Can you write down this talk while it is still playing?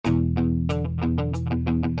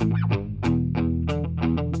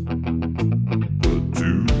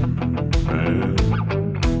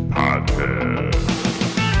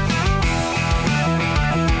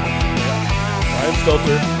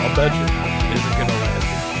Stelter, I'll bet you, isn't gonna last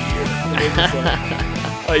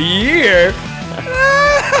a year. A year?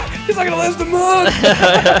 He's not gonna last a month.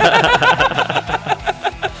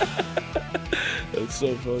 That's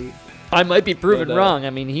so funny. I might be proven wrong.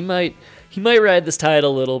 I mean, he might ride this tide a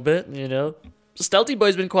little bit, you know. Stelty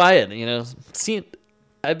Boy's been quiet, you know.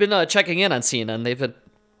 I've been checking in on CNN. They've been,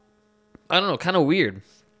 I don't know, kind of weird.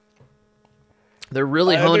 They're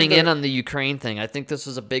really honing in on the Ukraine thing. I think this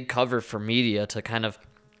was a big cover for media to kind of,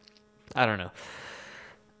 I don't know,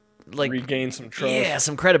 like regain some trust. Yeah,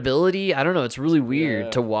 some credibility. I don't know. It's really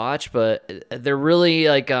weird to watch, but they're really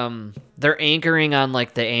like they're anchoring on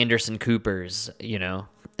like the Anderson Coopers, you know,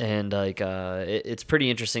 and like it's pretty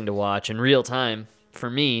interesting to watch in real time for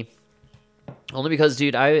me. Only because,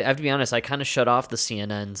 dude, I have to be honest, I kind of shut off the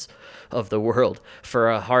CNNs of the world for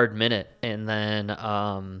a hard minute, and then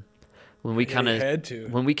when we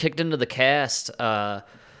kicked into the cast,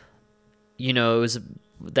 you know, it was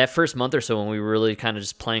that first month or so when we were really kind of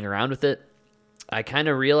just playing around with it. I kind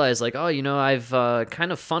of realized, like, oh, you know, I've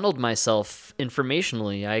kind of funneled myself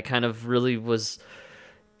informationally. I kind of really was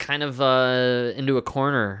kind of into a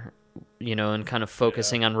corner, you know, and kind of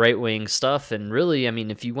focusing on right-wing stuff. And really, I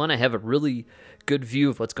mean, if you want to have a really good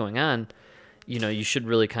view of what's going on, you know, you should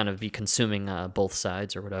really kind of be consuming both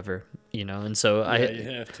sides or whatever, you know. And so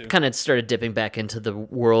I kind of started dipping back into the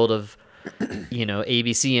world of, you know,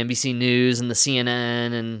 ABC, NBC News and the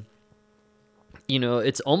CNN. And, you know,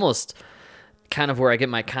 it's almost kind of where I get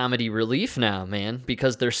my comedy relief now, man,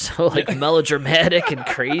 because they're so like melodramatic and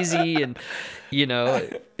crazy. And, you know,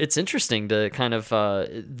 it's interesting to kind of,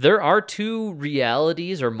 there are two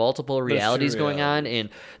realities or multiple realities going on. And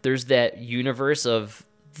there's that universe of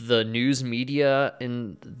the news media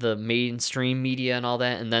and the mainstream media and all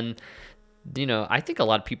that. And then, you know, I think a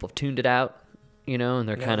lot of people have tuned it out, you know, and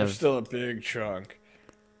they're kind of still a big chunk.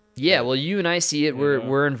 Yeah. Well, you and I see it.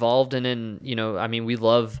 We're involved in, you know, I mean, we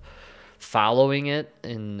love following it,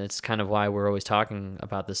 and it's kind of why we're always talking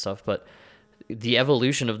about this stuff. But the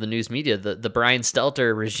evolution of the news media, the Brian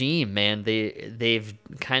Stelter regime, man, they've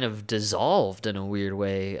kind of dissolved in a weird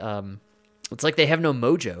way. It's like they have no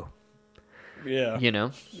mojo. Yeah, you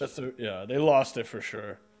know, they lost it for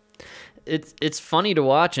sure. It's funny to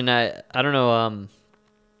watch, and I don't know.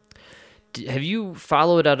 Have you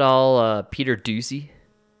followed at all Peter Doocy?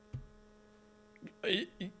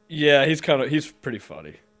 Yeah, he's pretty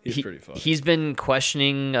funny. He's pretty funny. He's been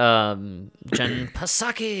questioning Jen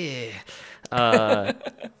Psaki. I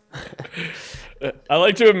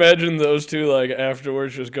like to imagine those two, like,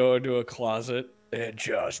 afterwards just go into a closet and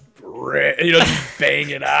just bang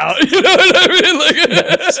it out. You know what I mean?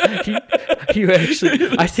 Like, you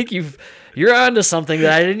actually, I think you're onto something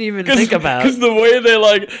that I didn't even think about. Because the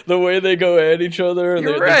way they go at each other, and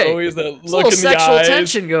there's always that look in the eyes. Sexual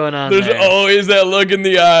tension going on. There's always that look in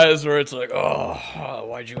the eyes where it's like, oh,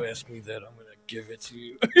 why'd you ask me that? I'm gonna give it to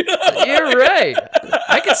you. You're right.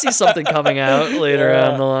 I can see something coming out later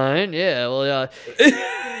on the line. Yeah. Well,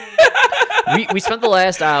 we spent the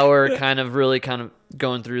last hour kind of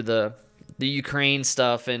going through the Ukraine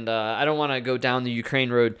stuff, and I don't want to go down the Ukraine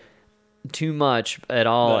road too much at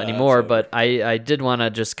all anymore, but I did want to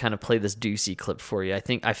just kind of play this Doocy clip for you.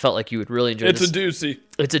 I felt like you would really enjoy this. It's a Doocy.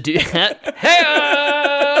 It's a Doocy. Hey!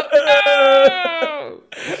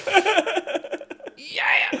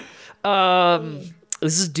 Yeah!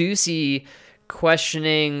 This is Doocy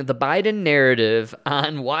questioning the Biden narrative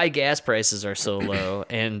on why gas prices are so low,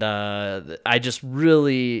 and I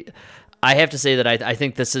have to say that I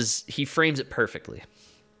think he frames it perfectly.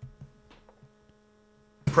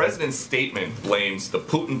 The president's statement blames the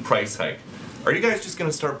Putin price hike. Are you guys just going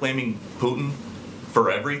to start blaming Putin for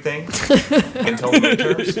everything until the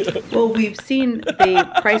midterms? Well, we've seen the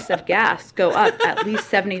price of gas go up at least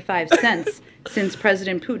 75 cents since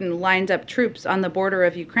President Putin lined up troops on the border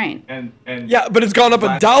of Ukraine. And yeah, but it's gone up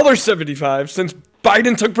 $1.75 since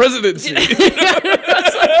Biden took presidency.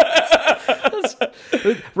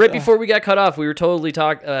 Right before we got cut off, we were totally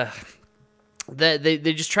talking. That they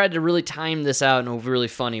just tried to really time this out in a really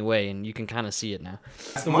funny way, and you can kind of see it now.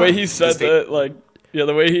 The way he said that,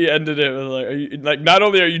 the way he ended it was like, not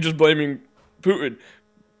only are you just blaming Putin,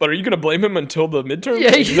 but are you going to blame him until the midterms?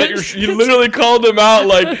 Yeah, you literally called him out,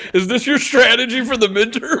 like, is this your strategy for the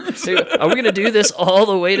midterms? Dude, are we going to do this all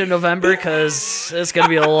the way to November? Because it's going to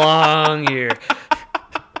be a long year.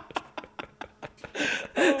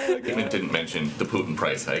 It didn't mention the Putin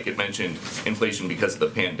price hike. It mentioned inflation because of the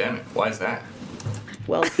pandemic. Why is that?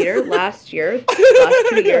 Well, Peter, last 2 years,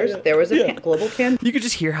 there was a global pandemic. You could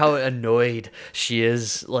just hear how annoyed she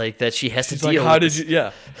is, like, that she has to deal with. How did you?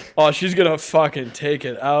 Yeah. Oh, she's gonna fucking take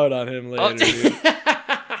it out on him later. Dude.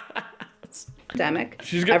 pandemic.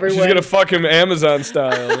 She's gonna fuck him Amazon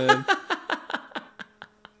style, man.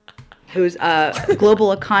 Whose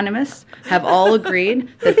global economists have all agreed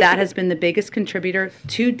that has been the biggest contributor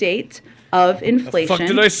to date of inflation. The fuck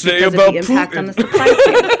did I say because about of the impact Putin? on the supply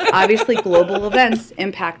chain. Obviously, global events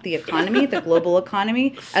impact the global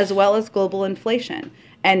economy, as well as global inflation.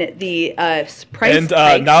 And the price and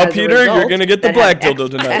hikes now, as Peter, you're going to get the black dildo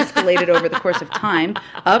tonight. Escalated over the course of time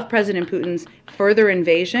of President Putin's further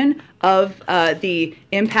invasion of the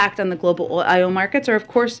impact on the global oil markets are, of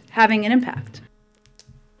course, having an impact.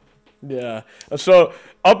 Yeah. So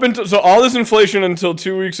all this inflation until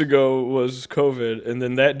 2 weeks ago was COVID, and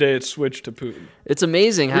then that day it switched to Putin. It's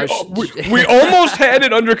amazing how we almost had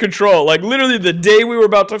it under control. Like literally the day we were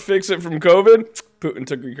about to fix it from COVID, Putin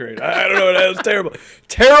took Ukraine. I don't know. That was terrible.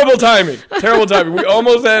 Terrible timing. We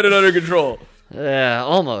almost had it under control. Yeah,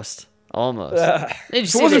 almost.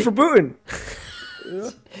 If it wasn't for Putin.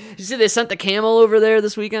 You see they sent the camel over there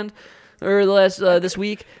this weekend? Or this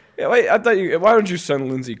week? Yeah, wait, why don't you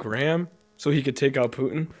send Lindsey Graham so he could take out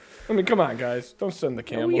Putin? I mean, come on, guys. Don't send the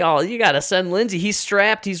camel. You got to send Lindsey. He's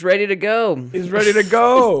strapped. He's ready to go. He's ready to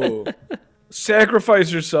go.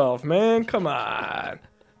 Sacrifice yourself, man. Come on.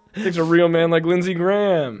 Takes a real man like Lindsey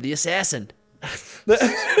Graham. The assassin. The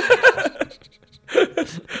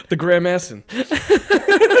Graham-assin.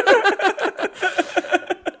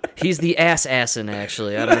 He's the ass-assin,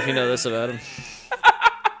 actually. I don't know if you know this about him.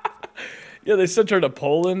 Yeah, they sent her to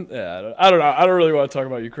Poland. Yeah, I don't know. I don't really want to talk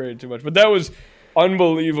about Ukraine too much, but that was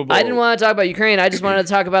unbelievable. I didn't want to talk about Ukraine. I just wanted to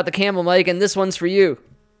talk about the camel, Mike, and this one's for you.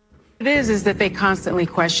 It is that they constantly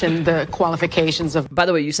question the qualifications of... By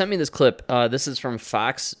the way, you sent me this clip. This is from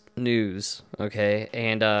Fox News, okay?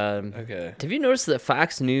 And okay. Have you noticed that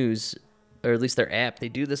Fox News, or at least their app, they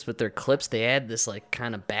do this with their clips? They add this like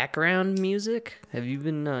kind of background music. Have you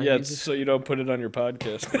been... yeah, it's so you don't put it on your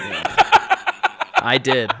podcast. I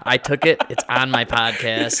did. I took it. It's on my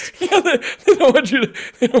podcast.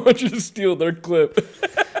 They don't want you to steal their clip.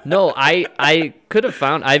 No, I could have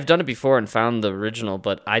found... I've done it before and found the original,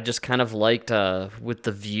 but I just kind of liked, with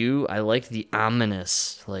the view, I liked the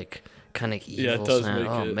ominous, like, kind of evil yeah, it does sound.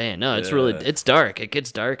 make Oh, it, man. No, it's really... It's dark. It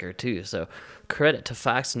gets darker, too, so... Credit to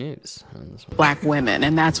Fox News. Black women,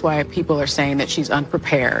 and that's why people are saying that she's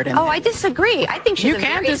unprepared. And I disagree. I think she's you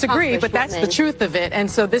can disagree, but that's the truth of it. And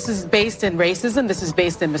so this is based in racism. This is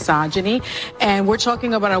based in misogyny, and we're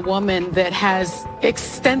talking about a woman that has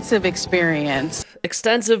extensive experience.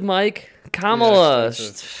 Extensive, Mike. Kamala.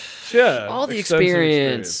 Yeah, all the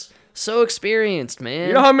experience. So experienced, man.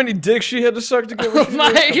 You know how many dicks she had to suck to get? Oh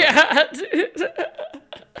my god, dude.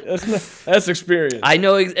 That's experience. I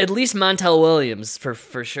know at least Montel Williams for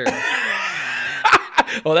sure.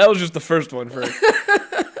 Oh, that was just the first one for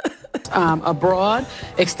Abroad,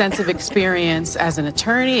 extensive experience as an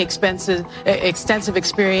attorney, extensive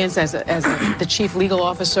experience as the chief legal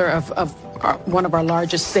officer of one of our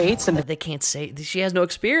largest states, and they can't say she has no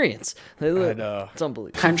experience. I know, it's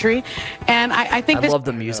unbelievable. Country, and I think I love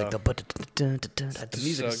the music. The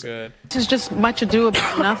music so good. This is just much ado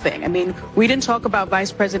about nothing. I mean, we didn't talk about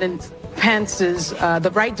Vice President Pence's.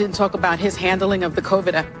 The right didn't talk about his handling of the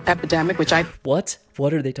COVID epidemic, which I.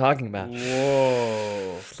 What are they talking about?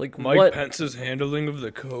 Whoa! Like Mike Pence's handling of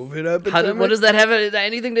the COVID epidemic. What does that have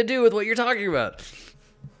anything to do with what you're talking about?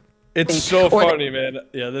 It's so funny, man.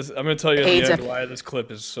 Yeah, I'm going to tell you at the end why this clip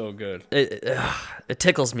is so good. It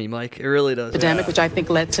tickles me, Mike. It really does. Epidemic, which I think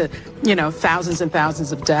led to, thousands and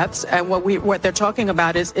thousands of deaths. And what they're talking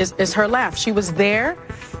about is her laugh. She was there.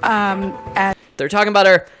 They're talking about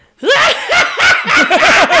her.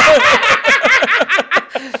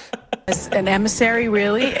 As an emissary,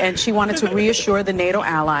 really, and she wanted to reassure the NATO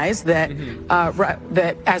allies that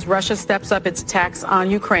that as Russia steps up its attacks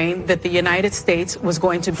on Ukraine, that the United States was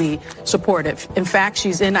going to be supportive. In fact,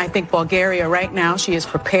 she's in, I think, Bulgaria right now. She is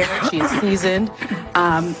prepared. She is seasoned.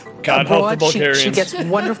 God help the Bulgarians. She gets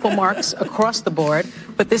wonderful marks across the board.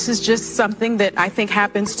 But this is just something that I think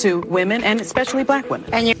happens to women, and especially black women.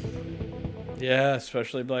 Yeah,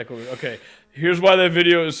 especially black women. Okay, here's why that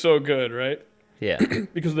video is so good, right? Yeah.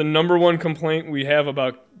 Because the number one complaint we have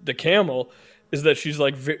about the camel is that she's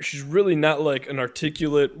really not like an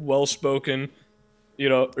articulate, well-spoken,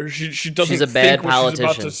 or she doesn't she's a bad think what politician.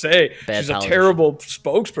 she's about to say. Bad she's politician. A terrible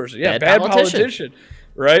spokesperson. Yeah, bad politician.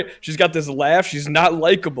 Right? She's got this laugh. She's not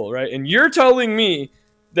likable, right? And you're telling me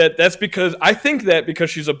that's because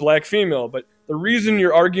she's a black female, but the reason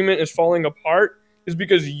your argument is falling apart is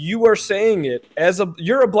because you are saying it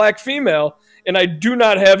you're a black female, and I do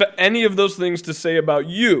not have any of those things to say about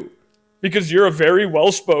you, because you're a very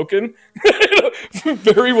well-spoken,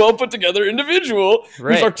 very well put together individual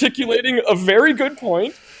who's articulating a very good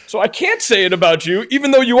point. So I can't say it about you,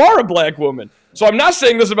 even though you are a black woman. So I'm not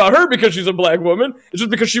saying this about her because she's a black woman. It's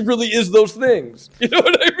just because she really is those things. You know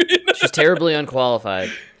what I mean? She's terribly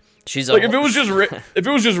unqualified. She's like if it was just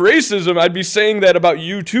racism, I'd be saying that about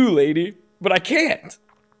you too, lady. But I can't.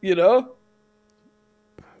 You know?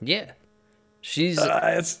 Yeah.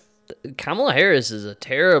 Kamala Harris is a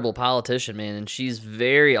terrible politician, man, and she's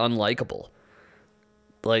very unlikable.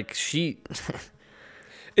 Like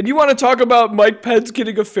And you want to talk about Mike Pence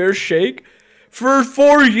getting a fair shake? For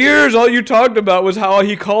 4 years, all you talked about was how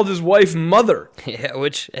he called his wife mother. Yeah,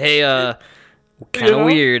 which, kind of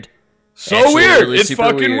weird. So actually, weird. Really it's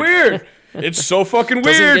fucking weird. It's so fucking weird.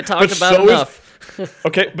 Doesn't get talked about enough.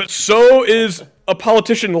 Okay, but so is a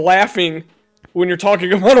politician laughing when you're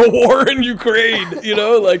talking about a war in Ukraine. You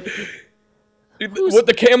know, like... What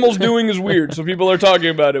the camel's doing is weird, so people are talking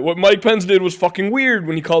about it. What Mike Pence did was fucking weird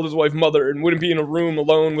when he called his wife mother and wouldn't be in a room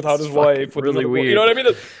alone without his wife. With really weird. You know what I mean?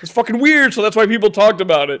 It's fucking weird, so that's why people talked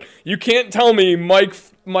about it. You can't tell me Mike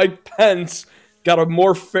Pence got a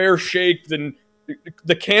more fair shake than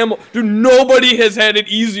the camel. Dude, nobody has had it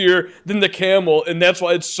easier than the camel, and that's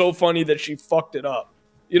why it's so funny that she fucked it up.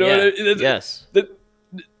 You know? Yeah. Yes.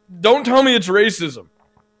 Don't tell me it's racism.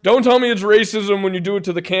 Don't tell me it's racism when you do it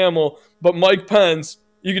to the camel, but Mike Pence,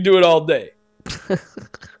 you can do it all day.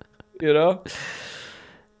 You know?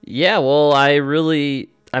 Yeah, well, the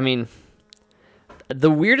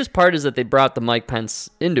weirdest part is that they brought the Mike Pence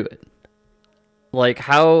into it. Like,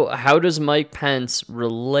 how does Mike Pence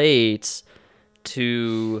relate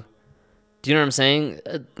to... Do you know what I'm saying?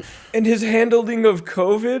 And his handling of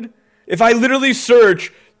COVID? If I literally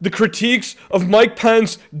search... the critiques of Mike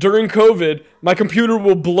Pence during COVID, my computer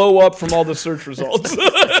will blow up from all the search results.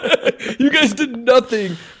 You guys did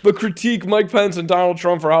nothing but critique Mike Pence and Donald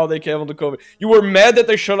Trump for how they handled the COVID. You were mad that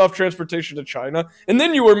they shut off transportation to China, and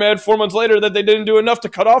then you were mad 4 months later that they didn't do enough to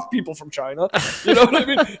cut off people from China. You know what I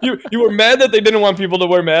mean? You were mad that they didn't want people to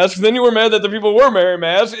wear masks, then you were mad that the people were wearing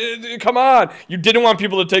masks. Come on. You didn't want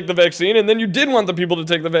people to take the vaccine, and then you did want the people to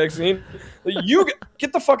take the vaccine. You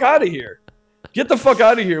get the fuck out of here. Get the fuck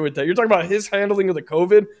out of here with that. You're talking about his handling of the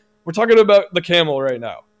COVID. We're talking about the camel right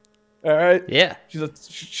now. All right? Yeah.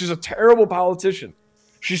 She's a terrible politician.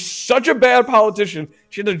 She's such a bad politician.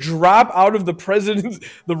 She had to drop out of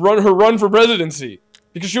her run for presidency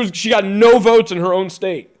because she got no votes in her own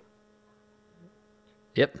state.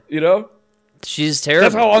 Yep. You know? She's terrible.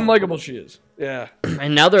 That's how unlikable she is. Yeah.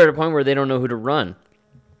 And now they're at a point where they don't know who to run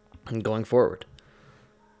going forward.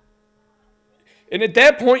 And at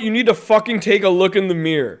that point, you need to fucking take a look in the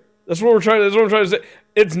mirror. That's what I'm trying to say.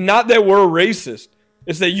 It's not that we're racist.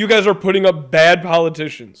 It's that you guys are putting up bad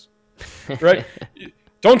politicians. Right?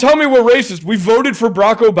 Don't tell me we're racist. We voted for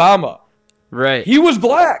Barack Obama. Right. He was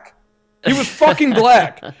black. He was fucking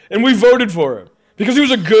black. And we voted for him because he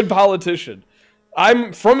was a good politician.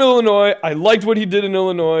 I'm from Illinois. I liked what he did in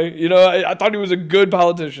Illinois. You know, I thought he was a good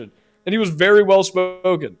politician. And he was very well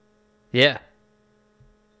spoken. Yeah.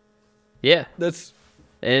 Yeah,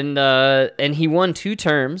 and he won 2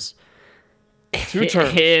 terms. 2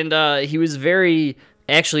 terms, and he was dude.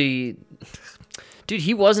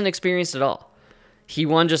 He wasn't experienced at all. He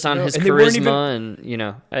won just on his charisma,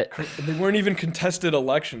 they weren't even contested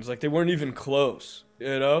elections. Like they weren't even close.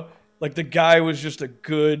 You know, like the guy was just a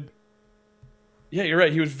good. Yeah, you're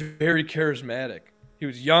right. He was very charismatic. He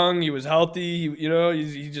was young. He was healthy.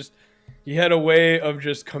 He had a way of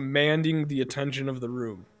just commanding the attention of the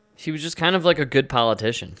room. He was just kind of like a good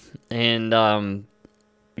politician. And,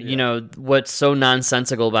 you know, what's so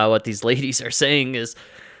nonsensical about what these ladies are saying is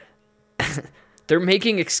they're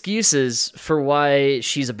making excuses for why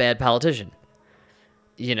she's a bad politician.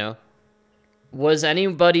 You know? Was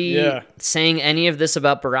anybody saying any of this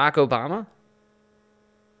about Barack Obama?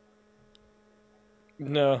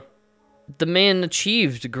 No. The man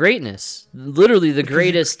achieved greatness. Literally the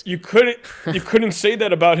greatest. You couldn't say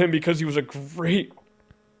that about him because he was a great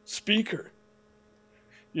speaker,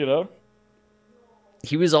 you know.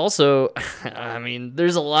 He was also,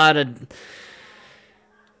 there's a lot of,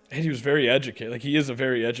 and he was very educated. Like he is a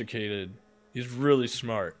very educated. He's really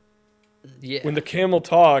smart. Yeah. When the camel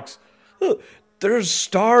talks, there's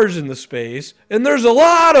stars in the space, and there's a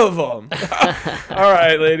lot of them. All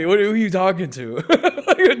right, lady, who are you talking to?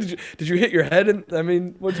 Did you hit your head?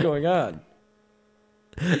 What's going on,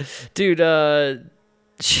 dude?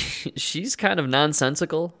 She's kind of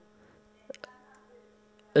nonsensical,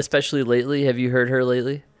 especially lately. Have you heard her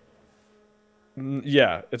lately?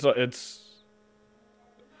 Yeah, it's.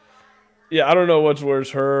 Yeah, I don't know what's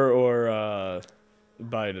worse, her or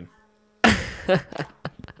Biden.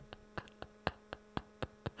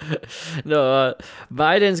 No,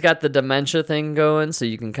 Biden's got the dementia thing going, so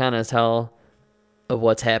you can kind of tell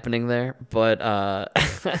what's happening there. But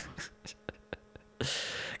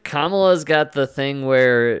Kamala's got the thing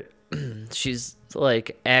where she's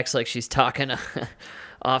like acts like she's talking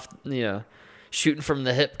off, shooting from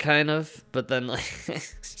the hip kind of, but then like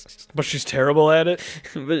but she's terrible at it.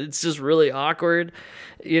 But it's just really awkward,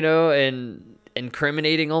 and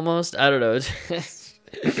incriminating almost. I don't know.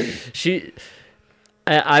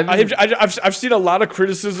 I've seen a lot of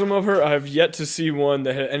criticism of her. I have yet to see one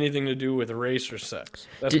that had anything to do with race or sex.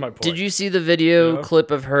 That's my point. Did you see the video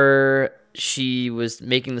clip of her? She was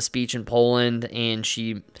making the speech in Poland, and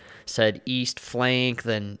she said East Flank,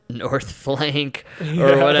 then North Flank,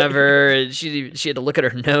 or whatever. And she had to look at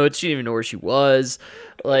her notes. She didn't even know where she was.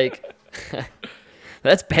 Like,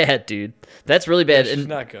 that's bad, dude. That's really bad. Yeah, she's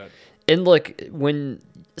not good. And look, when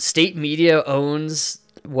state media owns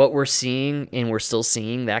what we're seeing, and we're still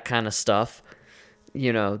seeing that kind of stuff,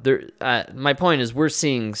 my point is we're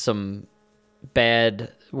seeing some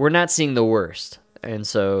bad. We're not seeing the worst. And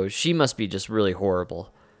so she must be just really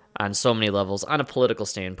horrible on so many levels. On a political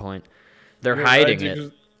standpoint, they're hiding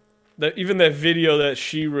it. Even that video that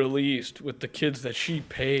she released with the kids that she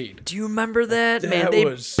paid. Do you remember that? Man,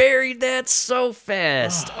 they buried that so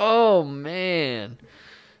fast. Oh, man.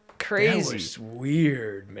 Crazy. That was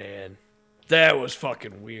weird, man. That was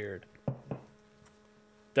fucking weird.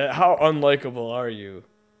 How unlikable are you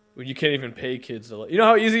when you can't even pay kids to like? You know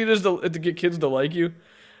how easy it is to get kids to like you?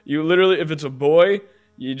 You literally, if it's a boy,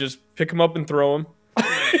 you just pick them up and throw them.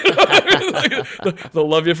 They'll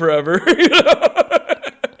love you forever.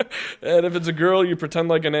 And if it's a girl, you pretend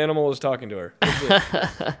like an animal is talking to her.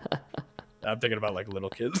 I'm thinking about like little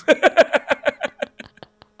kids.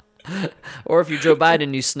 Or if you're Joe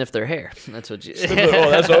Biden, you sniff their hair. That's what you.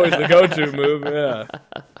 That's always the go-to move. Yeah.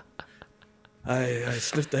 I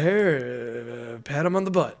sniff the hair, pat him on the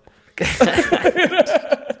butt.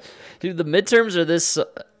 Dude, the midterms are this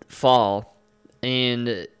fall,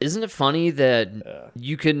 and isn't it funny that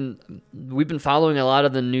we've been following a lot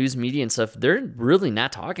of the news media and stuff. They're really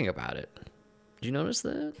not talking about it. Did you notice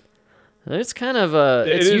that? It's kind of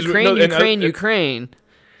it's Ukraine.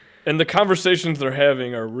 And the conversations they're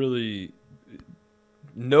having are really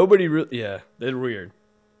they're weird.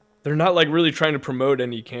 They're not like really trying to promote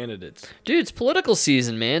any candidates. Dude, it's political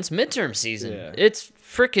season, man. It's midterm season. Yeah. It's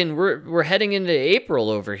freaking we're heading into April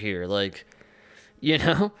over here. Like,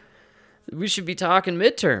 we should be talking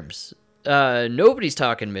midterms. Nobody's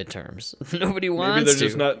talking midterms. Nobody wants Maybe they're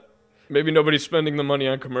just not. Maybe nobody's spending the money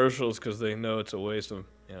on commercials because they know it's a waste of.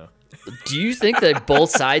 Do you think that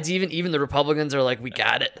both sides, even the Republicans, are like, we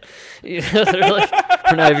got it? They're like,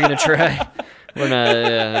 we're not even gonna try. We're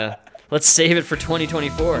not. Let's save it for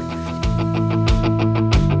 2024.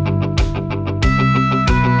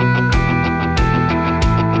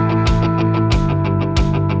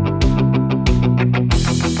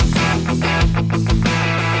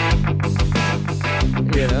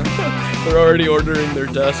 They're already ordering their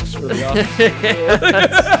desks for the office.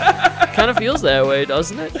 Kind of feels that way,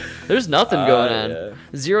 doesn't it? There's nothing going on. Yeah.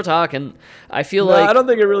 Zero talk, and I feel like I don't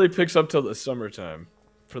think it really picks up till the summertime.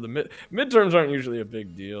 For the midterms aren't usually a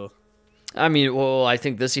big deal. I mean, well, I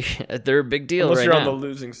think this year they're a big deal. Unless you're on the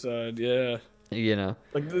losing side, yeah.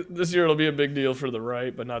 Like this year it'll be a big deal for the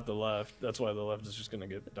right, but not the left. That's why the left is just gonna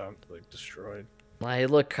get destroyed. Hey,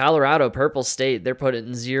 look, Colorado, purple state, they're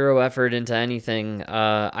putting zero effort into anything.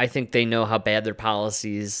 I think they know how bad their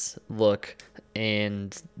policies look,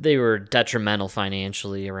 and they were detrimental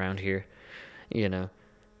financially around here.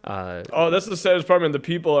 That's the saddest part, man. The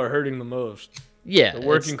people are hurting the most. Yeah,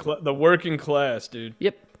 the working class, dude.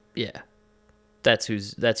 Yep. Yeah. That's who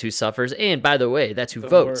suffers, and by the way, that's who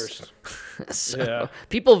votes. So,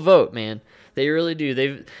 people vote, man. They really do.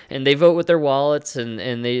 They vote with their wallets, and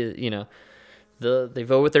they they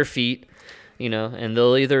vote with their feet, and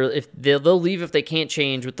they'll they'll leave if they can't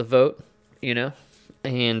change with the vote,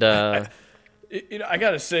 and I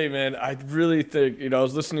gotta say, man, I really think I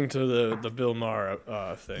was listening to the Bill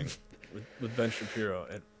Maher thing with Ben Shapiro,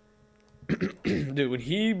 and dude, when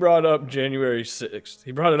he brought up January 6th,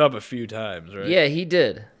 he brought it up a few times, right? Yeah, he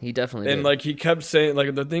did. He definitely did. And like he kept saying,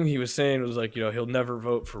 like the thing he was saying was like, he'll never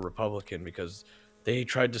vote for Republican because they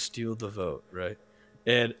tried to steal the vote, right?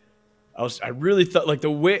 And I really thought like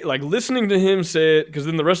the way, like listening to him say it, because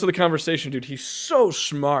then the rest of the conversation, dude, he's so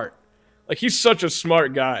smart. Like he's such a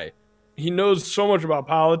smart guy. He knows so much about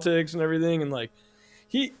politics and everything, and like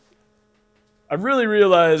I really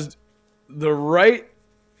realized the right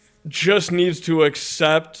just needs to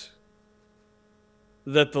accept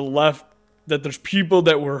that that there's people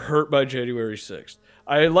that were hurt by January 6th.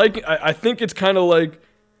 I think it's kind of like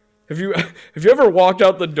Have you ever walked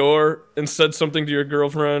out the door and said something to your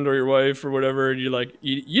girlfriend or your wife or whatever, and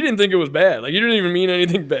you didn't think it was bad, like you didn't even mean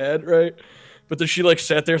anything bad, right? But then she like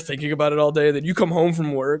sat there thinking about it all day. Then you come home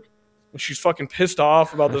from work and she's fucking pissed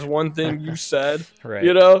off about this one thing you said, right?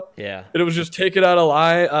 Yeah. And it was just taken out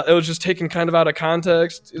of it was just taken kind of out of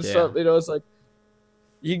context. And stuff, it's like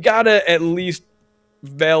you gotta at least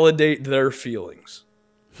validate their feelings.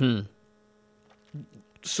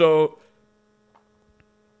 So.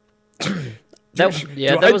 That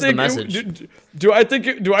was the message. Do I think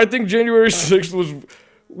January 6th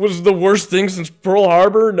was the worst thing since Pearl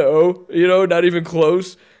Harbor? No, not even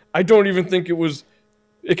close. I don't even think it was.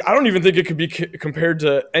 I don't even think it could be compared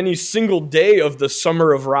to any single day of the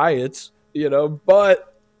summer of riots.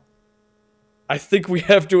 But I think we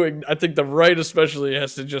have to. I think the right especially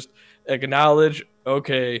has to just acknowledge,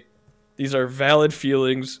 okay, these are valid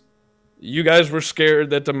feelings. You guys were scared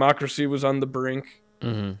that democracy was on the brink.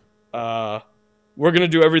 Mm-hmm. We're going to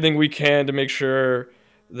do everything we can to make sure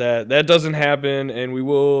that doesn't happen, and we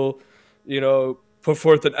will, put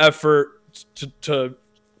forth an effort to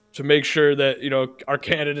make sure that, our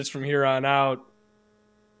candidates from here on out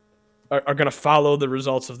are going to follow the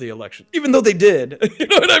results of the election, even though they did. You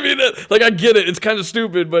know what I mean? Like, I get it. It's kind of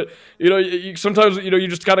stupid, but, you sometimes, you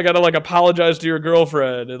just kind of got to, like, apologize to your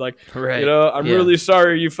girlfriend and, like, right. I'm really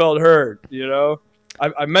sorry you felt hurt,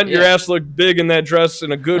 I meant your ass looked big in that dress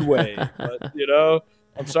in a good way, but,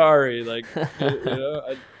 I'm sorry. Like,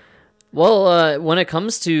 Well, when it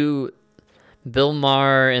comes to Bill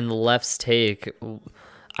Maher and the left's take,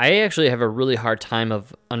 I actually have a really hard time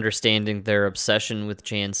of understanding their obsession with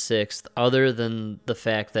Jan 6th, other than the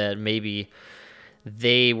fact that maybe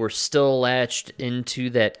they were still latched into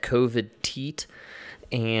that COVID teat.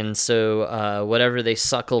 And so whatever they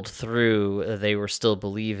suckled through, they were still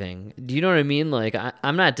believing. Do you know what I mean? Like,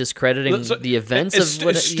 I'm not discrediting the events of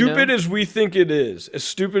what... As stupid as we think it is,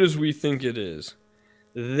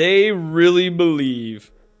 they really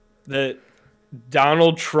believe that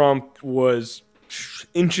Donald Trump was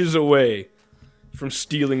inches away from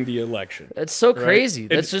stealing the election. That's so crazy.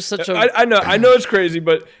 That's just such a... I know it's crazy,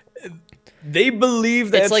 but they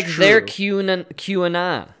believe that's true. It's like their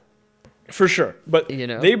QAnon. For sure. But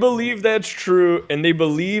they believe that's true, and they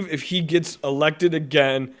believe if he gets elected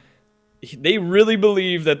again, they really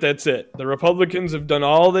believe that that's it. The Republicans have done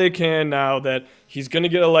all they can now that he's going to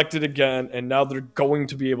get elected again, and now they're going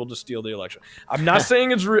to be able to steal the election. I'm not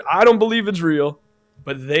saying it's real. I don't believe it's real,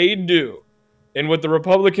 but they do. And what the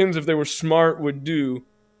Republicans, if they were smart, would do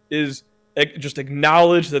is just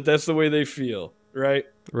acknowledge that that's the way they feel, right?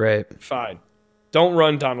 Right. Fine. Don't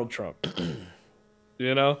run Donald Trump.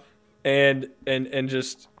 And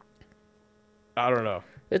just, I don't know.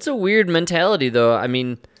 It's a weird mentality, though. I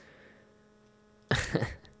mean,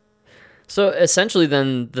 so essentially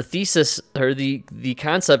then the thesis or the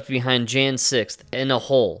concept behind Jan 6th in a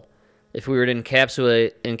whole, if we were to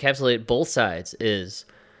encapsulate both sides, is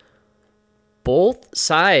both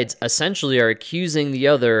sides essentially are accusing the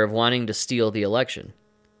other of wanting to steal the election.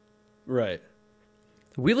 Right.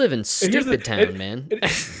 We live in stupid town, man. But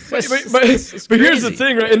here's the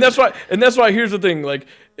thing, right? And that's why here's the thing. Like,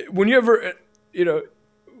 when you ever,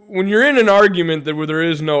 when you're in an argument where there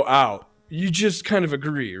is no out, you just kind of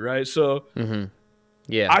agree, right? So,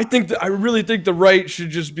 yeah, I really think the right should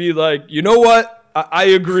just be like, you know what? I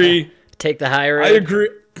agree. Take the high road. I agree.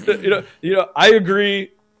 I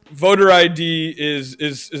agree. Voter ID is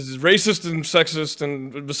racist and sexist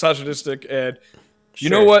and misogynistic, and you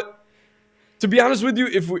know what? To be honest with you,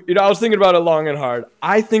 I was thinking about it long and hard.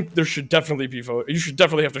 I think there should definitely be vote. You should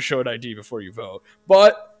definitely have to show an ID before you vote.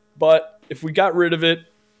 But if we got rid of it,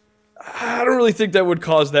 I don't really think that would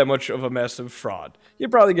cause that much of a massive fraud.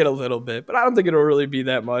 You'd probably get a little bit, but I don't think it'll really be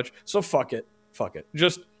that much. So fuck it.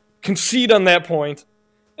 Just concede on that point.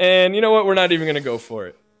 And you know what? We're not even going to go for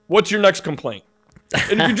it. What's your next complaint?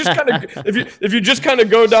 And if you just kind of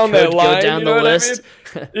go down that line, down the list.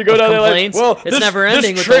 I mean? You go down that line. Well, it's never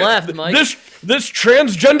ending with the left, Mike. This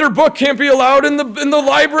transgender book can't be allowed in the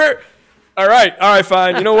library. All right,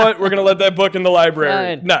 fine. You know what? We're gonna let that book in the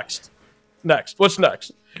library. Fine. Next. What's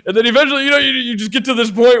next? And then eventually, you just get to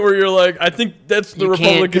this point where you're like, I think that's the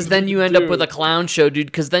Republicans. Because then you end up with a clown show, dude.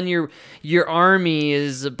 Because then your army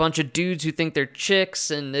is a bunch of dudes who think they're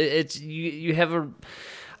chicks, and you have a.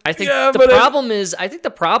 I think the problem is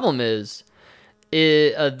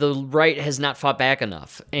the right has not fought back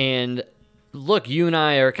enough. And look, you and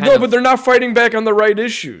I are kind of... No, but they're not fighting back on the right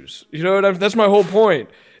issues. You know what I mean? That's my whole point.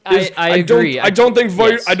 I agree. I don't think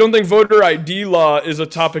voter ID law is a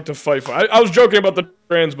topic to fight for. I was joking about the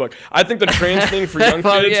trans book. I think the trans thing for young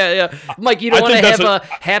kids. Yeah. Mike, you don't want to have a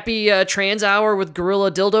happy trans hour with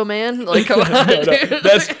Gorilla Dildo Man? Like, come on,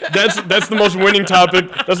 that's the most winning topic.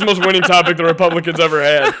 That's the most winning topic the Republicans ever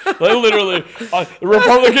had. Like, literally, the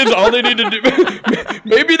Republicans, all they need to do.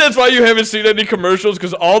 Maybe that's why you haven't seen any commercials,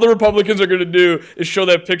 because all the Republicans are going to do is show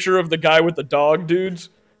that picture of the guy with the dog dudes.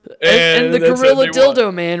 And the Gorilla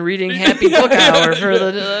Dildo Man reading Happy Book Hour for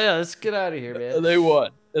the. Let's get out of here, man. And they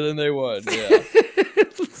won. Yeah.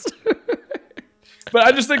 But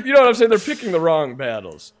I just think, you know what I'm saying? They're picking the wrong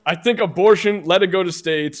battles. I think abortion, let it go to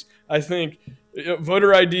states. I think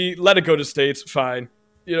voter ID, let it go to states. Fine.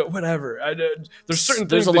 Whatever. There's certain things.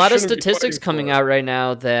 There's a lot of statistics coming out right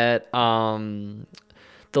now that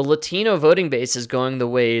the Latino voting base is going the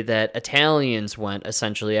way that Italians went,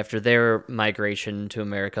 essentially, after their migration to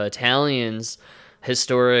America. Italians,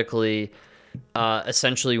 historically,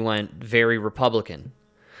 essentially went very Republican.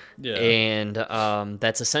 Yeah. And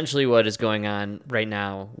that's essentially what is going on right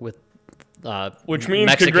now with which means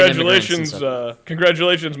Mexican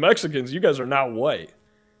congratulations, Mexicans. You guys are now white.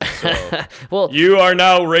 So well, you are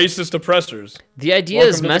now racist oppressors. The idea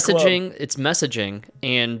is messaging. It's messaging,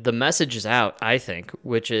 and the message is out, I think,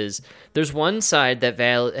 which is there's one side that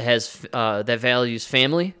values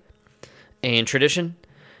family and tradition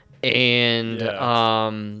and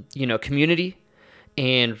community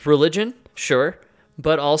and religion, sure,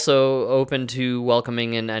 but also open to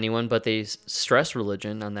welcoming in anyone, but they stress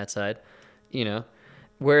religion on that side,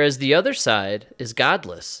 Whereas the other side is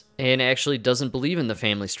godless and actually doesn't believe in the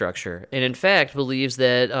family structure, and in fact believes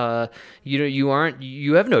that you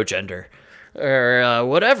have no gender or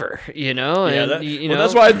whatever,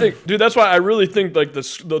 that's why I think, dude. That's why I really think like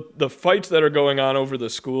the fights that are going on over the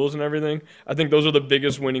schools and everything. I think those are the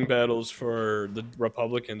biggest winning battles for the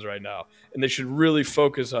Republicans right now, and they should really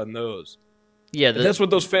focus on those. Yeah, that's what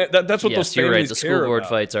those those families you're right. The care school board about.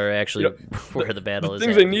 fights are actually where the battle is. The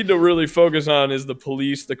things they need to really focus on is the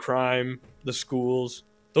police, the crime, the schools.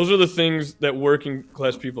 Those are the things that working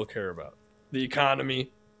class people care about. The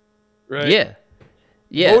economy, right?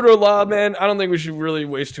 Yeah. Voter law, man. I don't think we should really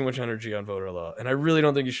waste too much energy on voter law, and I really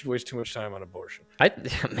don't think you should waste too much time on abortion. I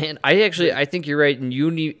think you're right, and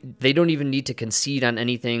they don't even need to concede on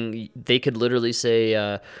anything. They could literally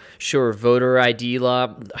say, "Sure, voter ID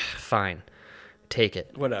law, fine." Take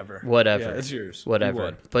it. Whatever. Yeah, it's yours.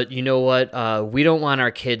 Whatever. But you know what? We don't want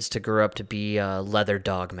our kids to grow up to be leather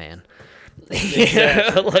dog man.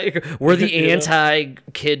 Like we're the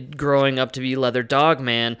anti-kid growing up to be leather dog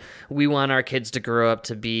man. We want our kids to grow up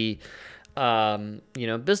to be,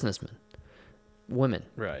 businessmen, women.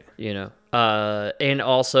 Right. And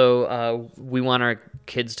also we want our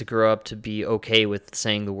kids to grow up to be okay with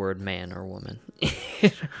saying the word man or woman.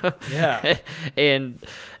 Yeah. And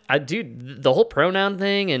dude, the whole pronoun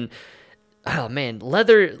thing, and oh man,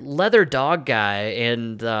 leather dog guy,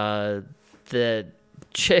 and the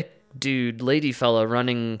chick dude, lady fella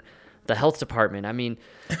running the health department. I mean,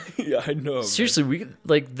 yeah, I know. Seriously, we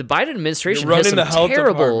like the Biden administration has some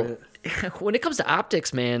terrible. When it comes to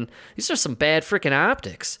optics, man, these are some bad freaking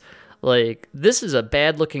optics. Like, this is a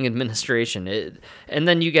bad-looking administration. And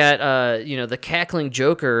then you got, the cackling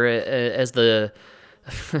Joker as the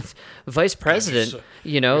vice president. So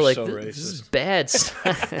this is bad.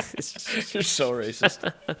 You're so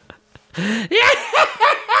racist.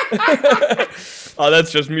 Oh,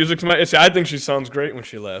 that's just music to my. See, I think she sounds great when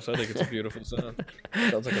she laughs. I think it's a beautiful sound.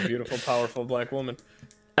 Sounds like a beautiful, powerful black woman.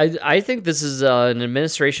 I think this is an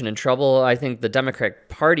administration in trouble. I think the Democratic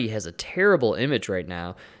Party has a terrible image right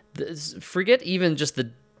now. Forget even just the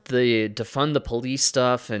defund the police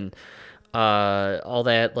stuff and all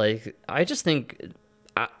that. Like, I just think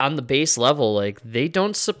on the base level, like, they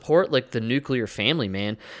don't support like the nuclear family,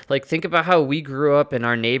 man. Like, think about how we grew up and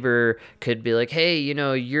our neighbor could be like, hey,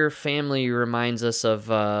 your family reminds us of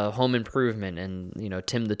Home Improvement and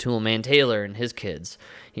Tim the Toolman Taylor and his kids.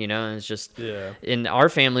 And it's just and our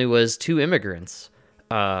family was two immigrants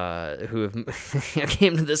who have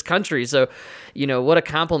came to this country. So, what a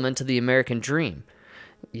compliment to the American dream.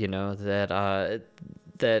 That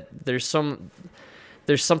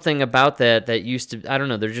there's something about that used to, I don't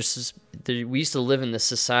know, we used to live in this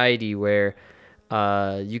society where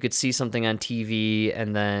you could see something on TV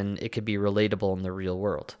and then it could be relatable in the real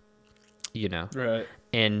world. you know. Right.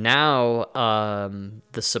 And now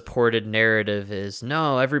the supported narrative is,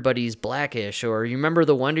 no, everybody's blackish, or you remember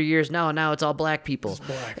the Wonder Years? No, now it's all black people.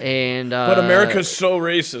 And but America's so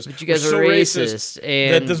racist. But you guys are so racist,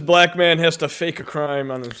 and that this black man has to fake a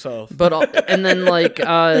crime on himself. But and then like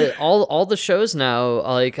all the shows now,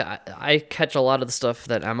 like I catch a lot of the stuff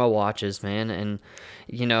that Emma watches, man, and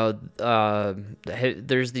you know,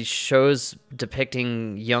 there's these shows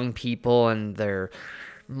depicting young people and their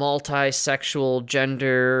multi-sexual,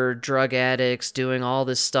 gender, drug addicts doing all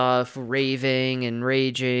this stuff, raving and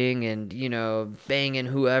raging and, you know, banging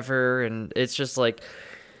whoever. And it's just like,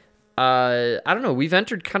 I don't know, we've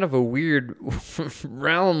entered kind of a weird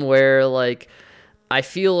realm where, like, I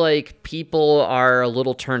feel like people are a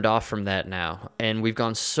little turned off from that now. And we've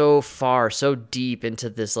gone so far, so deep into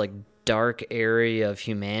this, like, dark area of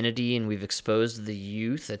humanity, and we've exposed the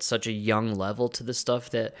youth at such a young level to this stuff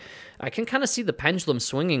that I can kind of see the pendulum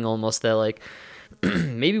swinging almost, that like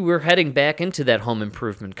maybe we're heading back into that home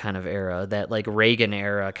improvement kind of era, that like Reagan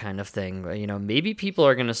era kind of thing. You know, maybe people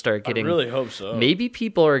are going to start getting, I really hope so. Maybe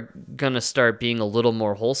people are going to start being a little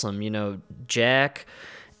more wholesome. You know, Jack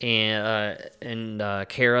and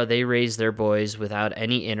Kara, they raised their boys without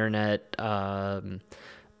any internet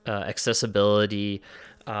accessibility.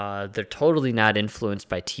 They're totally not influenced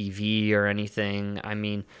by TV or anything. I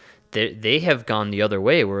mean, they have gone the other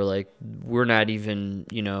way. We're not even,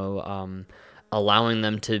 you know, allowing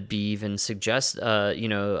them to be even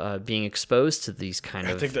being exposed to these kind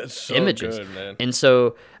of that's so images. Good, man. And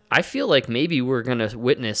so I feel like maybe we're going to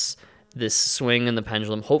witness this swing in the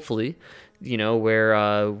pendulum, hopefully, you know,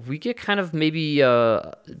 where we get kind of maybe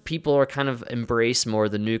people are kind of embrace more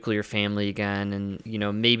the nuclear family again. And, you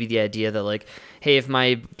know, maybe the idea that like, hey, if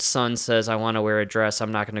my son says I want to wear a dress,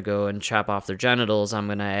 I'm not going to go and chop off their genitals. I'm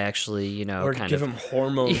going to actually, you know, or kind give of him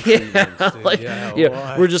hormone treatments.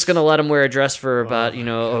 We're just going to let him wear a dress for about,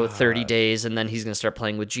 30 days, and then he's going to start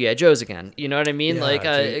playing with G.I. Joes again. You know what I mean?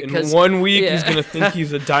 In 1 week, he's going to think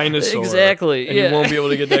he's a dinosaur. Exactly. And he won't be able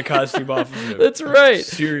to get that costume off of him. That's right.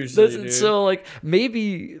 Seriously, dude. So, like,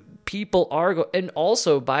 maybe people are and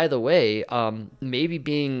also, by the way, maybe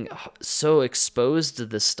being so exposed to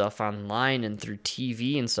this stuff online and through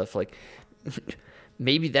TV and stuff, like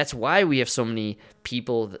maybe that's why we have so many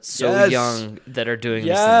people that young that are doing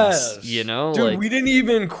these things, you know? Dude, like, we didn't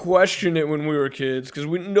even question it when we were kids because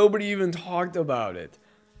nobody even talked about it.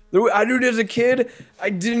 As a kid, I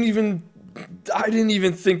didn't even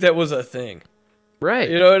think that was a thing. Right.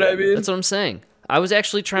 You know what I mean? That's what I'm saying. I was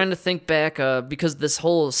actually trying to think back because this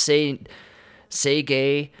whole say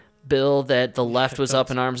gay bill that the left was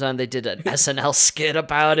up in arms on, they did an SNL skit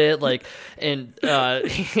about it, like, and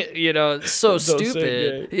you know, so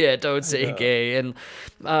stupid. Yeah, don't say gay. And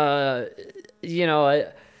you know,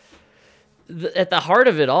 at the heart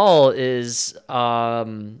of it all is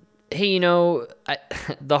hey, you know,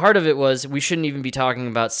 the heart of it was we shouldn't even be talking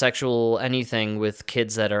about sexual anything with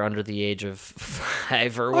kids that are under the age of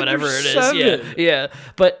 5 or whatever it is. Yeah.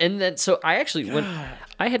 But and then so I actually when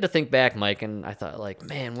I had to think back, Mike, and I thought like,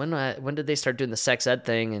 man, when did they start doing the sex ed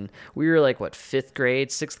thing? And we were like, what, 5th grade,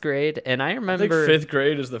 6th grade? And I remember I think 5th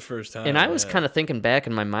grade is the first time. And I was kind of thinking back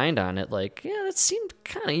in my mind on it, like, yeah, that seemed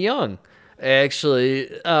kind of young. Actually,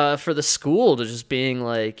 for the school to just being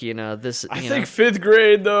like, you know, this. I think 5th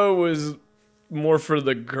grade though was more for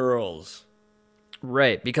the girls,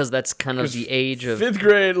 right? Because that's kind of the age of 5th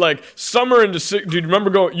grade, like summer into 6th. Dude,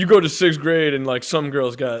 remember you go to 6th grade and like some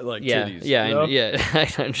girls got like titties. Yeah, you know?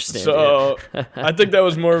 I understand. So I think that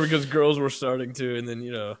was more because girls were starting to, and then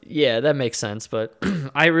Yeah, that makes sense. But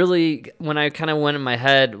I really, when I kind of went in my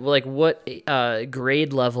head, like, what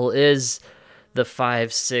grade level is the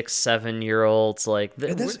 5, 6, 7-year-olds, like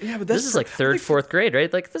this is like 3rd, 4th grade,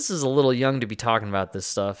 right? Like, this is a little young to be talking about this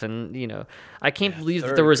stuff. And, you know, I can't believe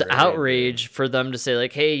that there was outrage for them to say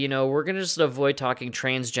like, hey, you know, we're going to just avoid talking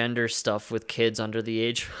transgender stuff with kids under the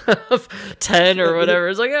age of 10 or whatever.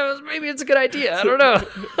 It's like, maybe it's a good idea. I don't know.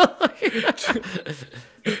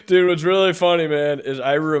 Dude, what's really funny, man, is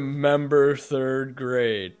I remember 3rd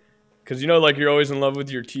grade. Because, you know, like, you're always in love with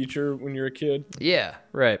your teacher when you're a kid? Yeah,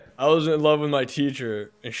 right. I was in love with my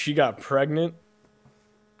teacher, and she got pregnant.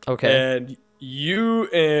 Okay. And you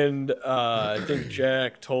and I think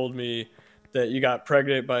Jack told me that you got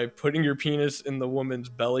pregnant by putting your penis in the woman's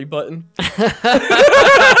belly button.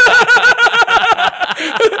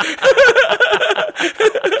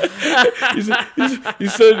 You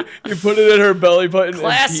said you put it in her belly button.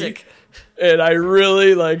 Classic. And I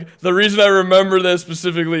really, like, the reason I remember that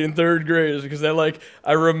specifically in 3rd grade is because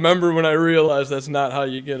I remember when I realized that's not how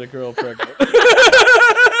you get a girl pregnant.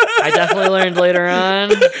 I definitely learned later on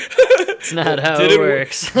It's not how it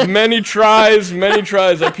works. Many tries. I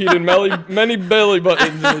peed in many belly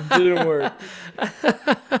buttons and it didn't work.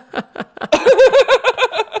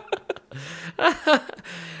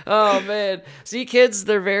 Oh man, see, kids,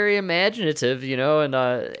 they're very imaginative, you know, and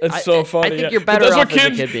it's so funny. I think you're better off as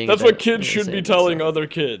a kid being. That's what kids should be telling other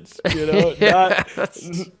kids, you know,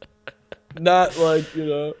 not like, you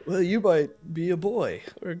know, well, you might be a boy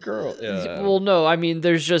or a girl. Yeah. Well, no, I mean,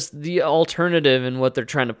 there's just the alternative, and what they're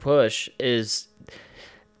trying to push is,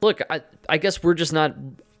 look, I guess we're just not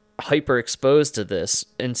hyper exposed to this,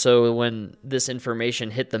 and so when this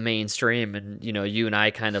information hit the mainstream, and you know, you and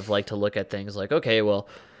I kind of like to look at things like, okay, well,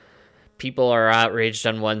 people are outraged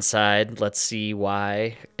on one side, let's see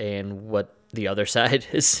why and what the other side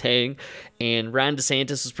is saying. And Ron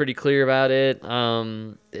DeSantis was pretty clear about it.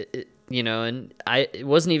 You know, and it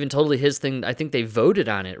wasn't even totally his thing. I think they voted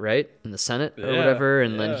on it, right, in the Senate or whatever,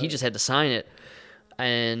 and then he just had to sign it.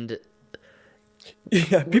 And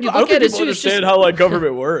yeah, people, I don't think people understand how like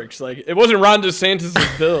government works. Like, it wasn't Ron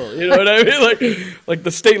DeSantis' bill, you know what I mean? Like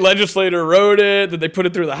the state legislator wrote it, then they put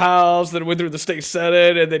it through the House, then it went through the state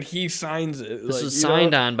Senate, and then he signs it. This was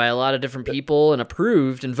signed on by a lot of different people and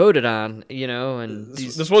approved and voted on, you know. And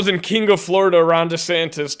this wasn't King of Florida Ron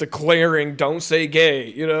DeSantis declaring "Don't say gay,"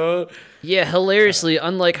 you know. Yeah, hilariously,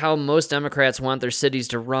 unlike how most Democrats want their cities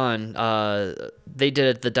to run, they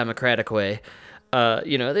did it the Democratic way.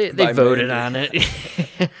 You know, they voted on it.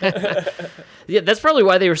 Yeah, that's probably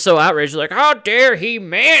why they were so outraged. Like, how dare he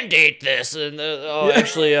mandate this? And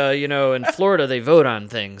actually, you know, in Florida they vote on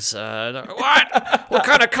things. What? What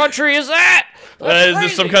kind of country is that? Is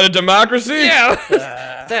this some kind of democracy?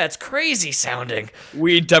 Yeah, that's crazy sounding.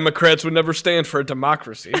 We Democrats would never stand for a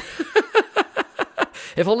democracy.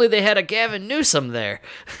 If only they had a Gavin Newsom there.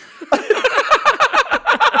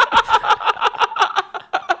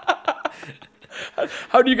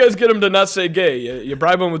 How do you guys get him to not say gay? You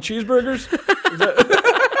bribe him with cheeseburgers?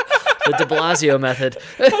 The de Blasio method.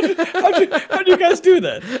 How do you guys do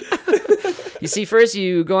that? You see, first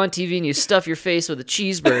you go on TV and you stuff your face with a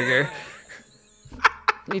cheeseburger.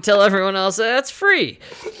 You tell everyone else that's free.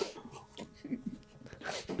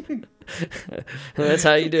 That's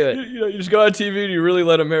how you do it. You just go on TV and you really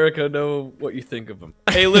let America know what you think of them.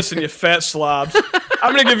 Hey, listen, you fat slobs.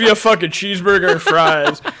 I'm going to give you a fucking cheeseburger and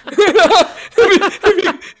fries.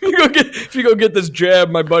 If you go get this jab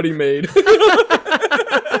my buddy made.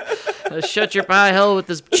 Shut your pie hole with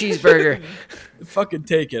this cheeseburger. Fucking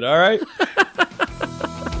take it, all right?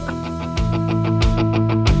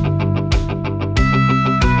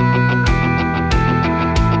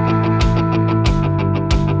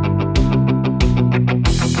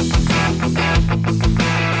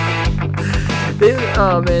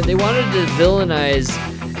 They wanted to villainize,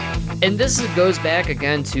 and this goes back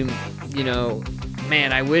again to, you know,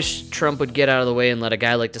 man, I wish Trump would get out of the way and let a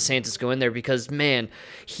guy like DeSantis go in there, because, man,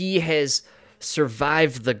 he has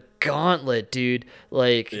survived the gauntlet, dude.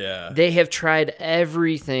 Like, They have tried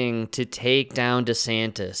everything to take down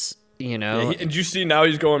DeSantis, you know. Yeah, and you see now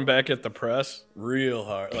he's going back at the press real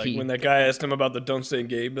hard. Like, when that guy asked him about the "Don't Say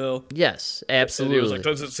Gay" bill. Yes, absolutely. And he was like,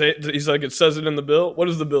 "Does it say?" He's like, "It says it in the bill." What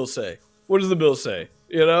does the bill say? What does the bill say?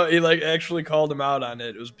 You know, he like actually called him out on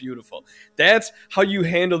it. It was beautiful. That's how you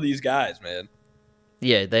handle these guys, man.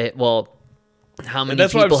 Yeah, how many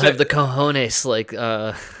people have the cojones like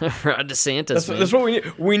Ron DeSantis? That's what we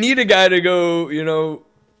need. We need a guy to go, you know,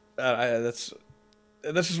 that's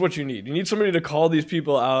just what you need. You need somebody to call these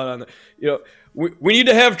people out on the, you know, we need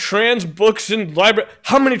to have trans books in library.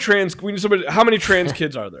 How many trans kids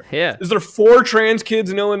are there? Yeah. Is there 4 trans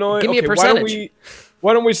kids in Illinois? Give me a percentage.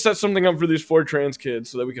 Why don't we set something up for these 4 trans kids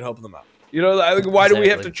so that we can help them out? You know, why do we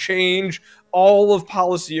have to change all of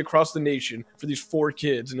policy across the nation for these 4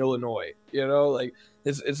 kids in Illinois? You know, like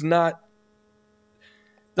it's not.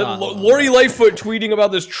 Lori Lightfoot tweeting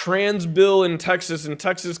about this trans bill in Texas, and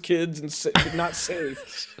Texas kids and not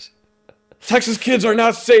safe. Texas kids are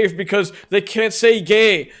not safe because they can't say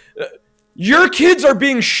gay. Your kids are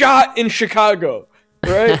being shot in Chicago,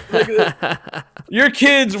 right? Your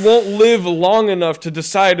kids won't live long enough to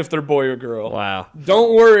decide if they're boy or girl. Wow.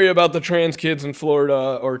 Don't worry about the trans kids in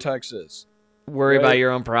Florida or Texas. Worry about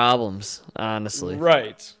your own problems, honestly.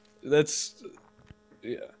 Right. That's,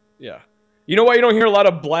 yeah. You know why you don't hear a lot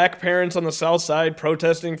of black parents on the South Side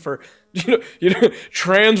protesting for, you know,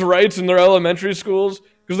 trans rights in their elementary schools?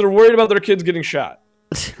 Because they're worried about their kids getting shot.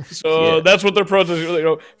 So that's what they're protesting. You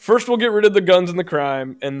know, first we'll get rid of the guns and the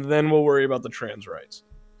crime, and then we'll worry about the trans rights.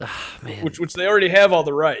 Oh, man. Which they already have all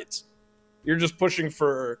the rights. You're just pushing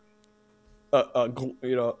for,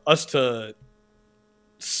 you know, us to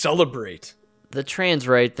celebrate the trans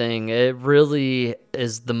right thing, it really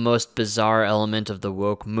is the most bizarre element of the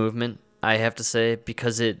woke movement, I have to say,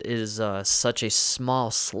 because it is such a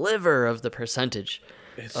small sliver of the percentage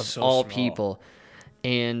of so all small. People.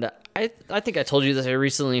 And I think I told you this. I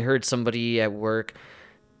recently heard somebody at work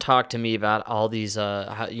talk to me about all these,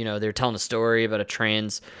 they're telling a story about a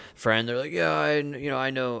trans friend. They're like, yeah, I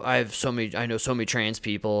know so many trans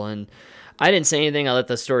people. And I didn't say anything. I let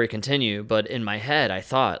the story continue. But in my head, I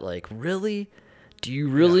thought, like, really? Do you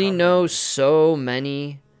really know so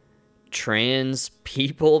many trans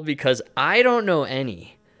people? Because I don't know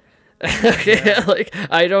any. Like,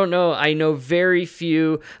 I don't know. I know very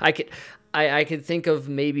few. I could think of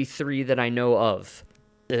maybe 3 that I know of.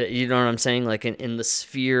 You know what I'm saying? Like in the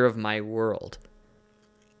sphere of my world.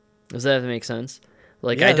 Does that make sense?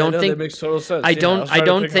 Like, yeah, I don't think that makes total sense. I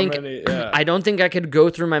don't think I could go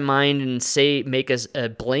through my mind and make a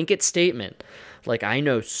blanket statement. Like, I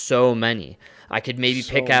know so many. I could maybe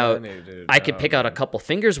pick out a couple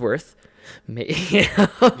fingers worth.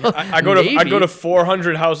 I go to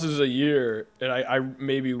 400 houses a year, and I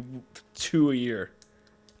maybe 2 a year.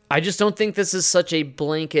 I just don't think this is such a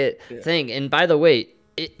blanket thing. And by the way,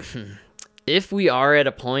 if we are at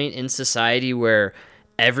a point in society where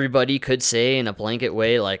everybody could say in a blanket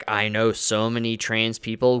way, like, I know so many trans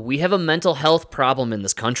people, we have a mental health problem in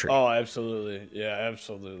this country. Oh, absolutely. Yeah,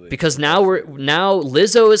 absolutely. Because now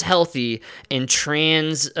Lizzo is healthy and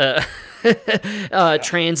trans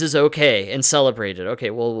is okay and celebrated.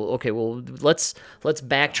 Okay, well let's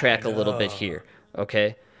backtrack a little bit here,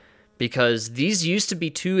 okay? Because these used to be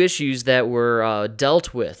 2 issues that were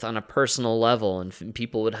dealt with on a personal level, and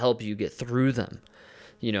people would help you get through them.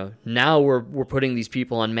 You know, now we're putting these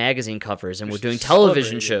people on magazine covers, and we're doing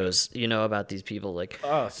television shows, you know, about these people. Like,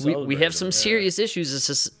 we have some serious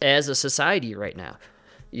issues as a society right now,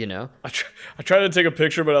 you know? I tried to take a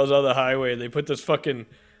picture, but I was on the highway, and they put this fucking,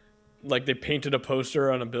 like, they painted a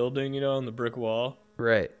poster on a building, you know, on the brick wall.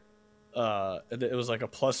 Right. It was like a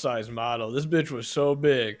plus size model. This bitch was so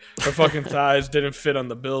big, her fucking thighs didn't fit on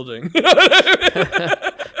the building. You know what I mean?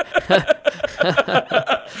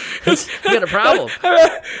 You got a problem.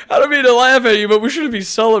 I don't mean to laugh at you, but we shouldn't be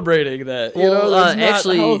celebrating that. You know,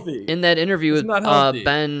 actually, healthy. In that interview with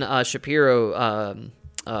Ben Shapiro,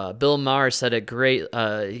 Bill Maher said it great.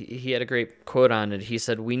 He had a great quote on it. He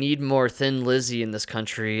said, "We need more thin Lizzie in this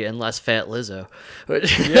country and less fat Lizzo."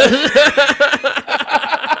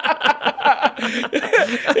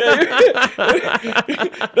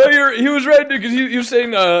 No, he was right, dude, because he was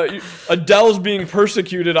saying Adele's being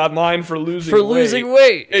persecuted online for losing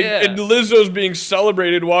weight. And Lizzo's being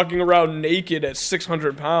celebrated walking around naked at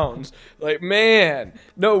 600 pounds. Like, man,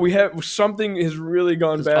 no, we have something has really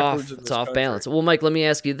gone backwards. It's off balance. Well, Mike, let me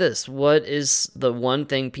ask you this: what is the one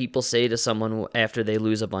thing people say to someone after they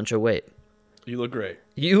lose a bunch of weight? You look great.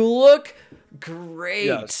 You look great.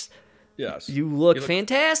 Yes. You look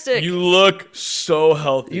fantastic. You look so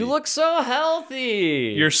healthy.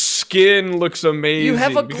 Your skin looks amazing. You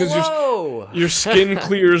have a glow. Your skin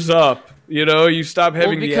clears up. You know, you stop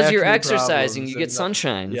having because you're exercising, you get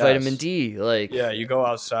sunshine, vitamin D. Like, yeah, you go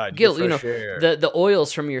outside, you get fresh air. The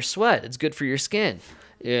oils from your sweat. It's good for your skin.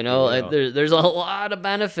 You know, there's a lot of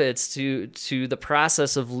benefits to the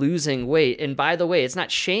process of losing weight. And by the way, it's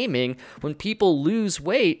not shaming when people lose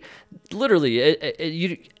weight. Literally,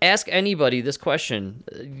 you ask anybody this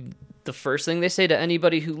question. The first thing they say to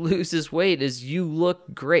anybody who loses weight is, "You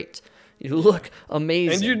look great. You look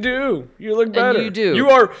amazing." And you do. You look better. And you do.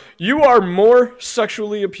 You are more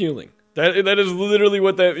sexually appealing. That is literally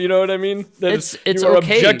what that. You know what I mean? It's you are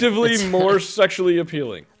objectively more sexually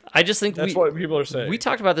appealing. I just think that's what people are saying. We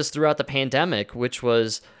talked about this throughout the pandemic, which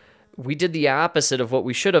was we did the opposite of what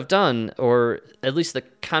we should have done, or at least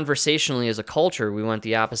conversationally as a culture, we went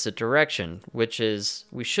the opposite direction, which is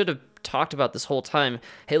we should have talked about this whole time.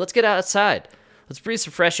 Hey, let's get outside. Let's breathe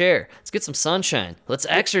some fresh air. Let's get some sunshine. Let's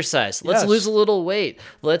exercise. Let's lose a little weight.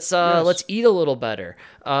 Let's eat a little better.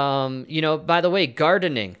 By the way,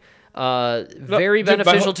 gardening. Very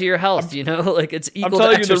beneficial to your health, like it's equal to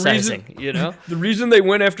exercising, The reason they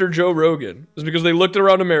went after Joe Rogan is because they looked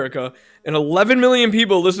around America and 11 million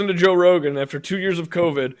people listened to Joe Rogan after 2 years of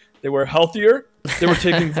COVID. They were healthier. They were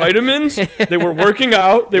taking vitamins. They were working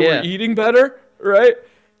out. They were eating better, right?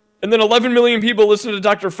 And then 11 million people listen to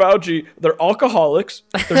Dr. Fauci. They're alcoholics.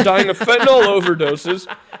 They're dying of fentanyl overdoses,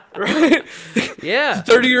 right? Yeah.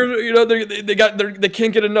 30 years, they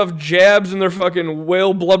can't get enough jabs in their fucking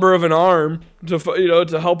whale blubber of an arm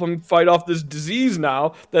to help them fight off this disease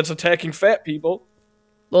now that's attacking fat people.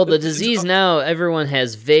 Well, the disease now, everyone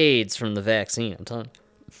has VAIDS from the vaccine. I'm telling you.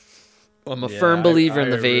 I'm a firm believer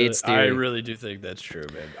in the VAIDS theory. I really do think that's true,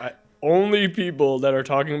 man. only people that are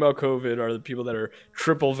talking about COVID are the people that are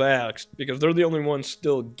triple vaxxed because they're the only ones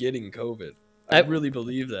still getting COVID. I really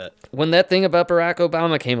believe that. When that thing about Barack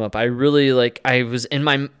Obama came up, I really I was in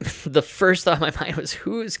the first thought in my mind was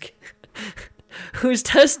who's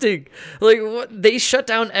testing? Like, what? They shut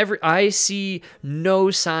down I see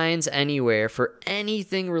no signs anywhere for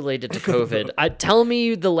anything related to COVID. Tell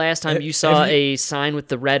me the last time you saw a sign with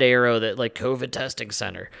the red arrow that like COVID testing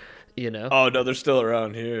center. Oh no, they're still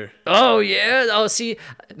around here. Oh yeah. Oh, see,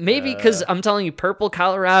 maybe because I'm telling you, Purple,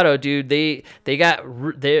 Colorado, dude, they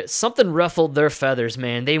something ruffled their feathers,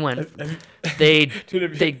 man. They went, they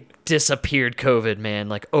disappeared COVID, man,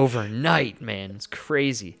 like overnight, man. It's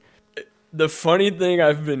crazy. The funny thing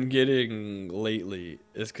I've been getting lately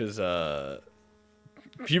is because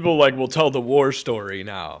people will tell the war story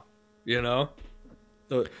now, I'm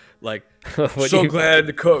so glad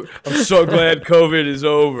COVID is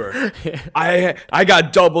over. I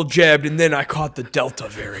got double jabbed and then I caught the Delta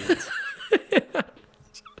variant.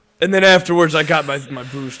 And then afterwards I got my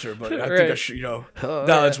booster, but I think I should, now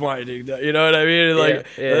it's whining. You know what I mean?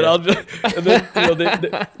 And I'll just, and then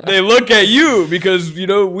they look at you because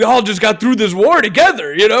we all just got through this war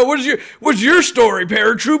together. What's your story,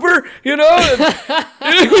 paratrooper? And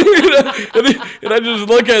I just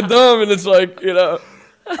look at them and it's like,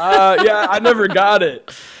 I never got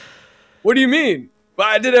it. What do you mean? Well,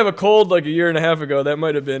 I did have a cold like a year and a half ago. That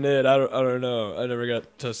might have been it. I don't know. I never got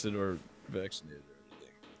tested or vaccinated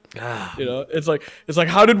or anything. It's like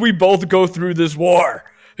how did we both go through this war?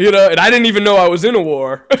 And I didn't even know I was in a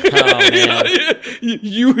war. Oh, man.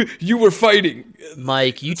 You were fighting.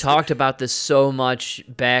 Mike, you talked about this so much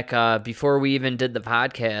back before we even did the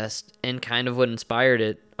podcast, and kind of what inspired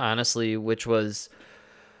it, honestly, which was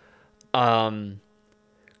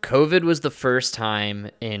COVID was the first time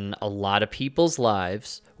in a lot of people's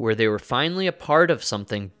lives where they were finally a part of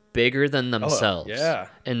something bigger than themselves. Oh, yeah.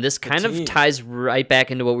 And this kind of ties right back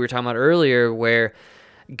into what we were talking about earlier, where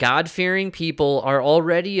God-fearing people are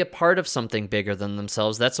already a part of something bigger than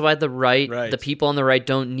themselves. That's why the people on the right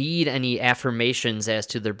don't need any affirmations as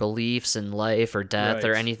to their beliefs in life or death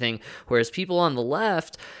or anything. Whereas people on the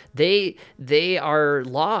left, they are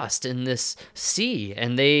lost in this sea,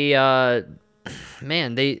 and they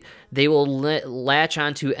will latch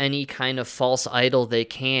onto any kind of false idol they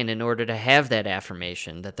can in order to have that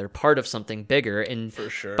affirmation that they're part of something bigger. And for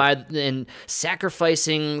sure, and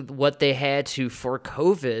sacrificing what they had to for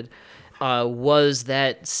COVID was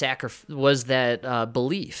that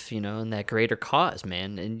belief, in that greater cause,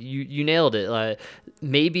 man. And you nailed it.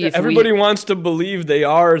 Maybe if everybody wants to believe they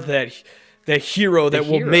are that hero that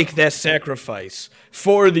will make that sacrifice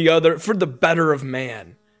for the better of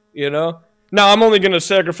man, Now I'm only going to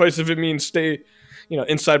sacrifice if it means stay,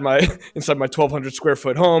 inside my 1,200 square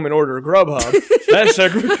foot home and order a Grubhub. That's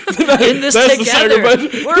sacrifice. In this together.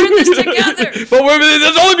 We're in this together. But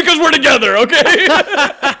that's only because we're together, okay?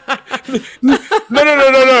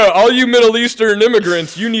 No. All you Middle Eastern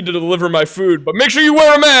immigrants, you need to deliver my food, but make sure you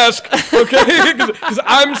wear a mask, okay? Because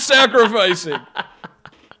I'm sacrificing.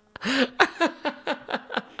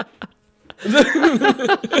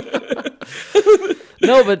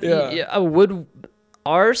 No, but would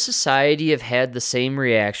our society have had the same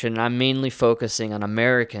reaction? I'm mainly focusing on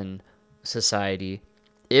American society.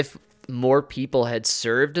 If more people had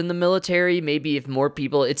served in the military, maybe if more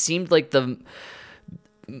people, it seemed like the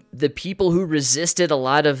people who resisted a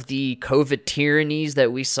lot of the COVID tyrannies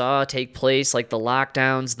that we saw take place, like the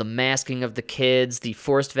lockdowns, the masking of the kids, the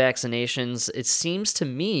forced vaccinations, it seems to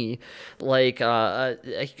me like a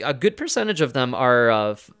good percentage of them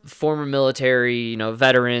are former military,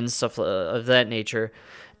 veterans, stuff of that nature,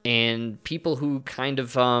 and people who kind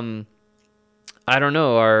of, I don't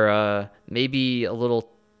know, are maybe a little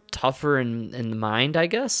tougher in the mind, I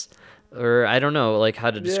guess. Or I don't know,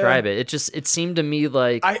 how to describe it. It seemed to me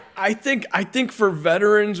like I think for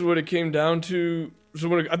veterans, what it came down to.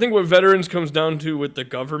 I think what veterans comes down to with the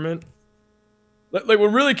government. What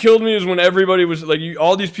really killed me is when everybody was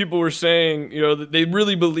all these people were saying, that they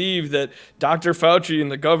really believed that Dr. Fauci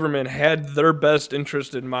and the government had their best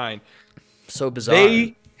interest in mind. So bizarre.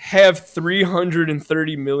 They have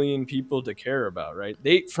 330 million people to care about, right?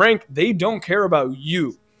 They don't care about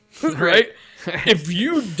you. Right? If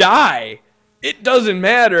you die, it doesn't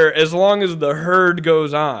matter as long as the herd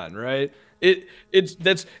goes on, right? And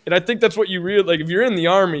I think that's what you if you're in the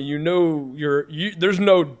army, there's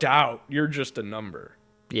no doubt you're just a number.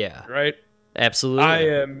 Yeah. Right?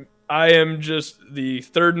 Absolutely. I am just the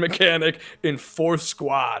third mechanic in 4th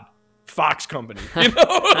Squad, Fox Company.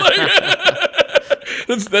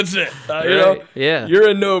 That's it. Right. You know, Yeah. You're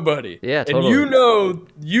a nobody. Yeah, totally. And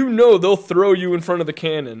you know they'll throw you in front of the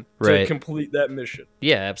cannon to Right. complete that mission.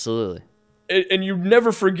 Yeah, absolutely. And you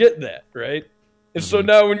never forget that, right? And so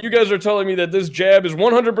now when you guys are telling me that this jab is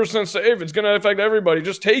 100% safe, it's going to affect everybody,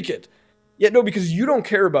 just take it. Yeah, no, because you don't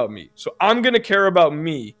care about me. So I'm going to care about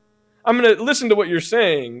me. I'm going to listen to what you're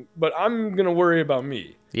saying, but I'm going to worry about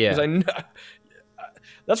me. Yeah. Because I know,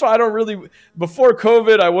 that's why I don't really, before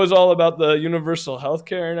COVID, I was all about the universal health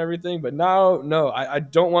care and everything. But now, no, I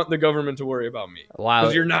don't want the government to worry about me. Wow.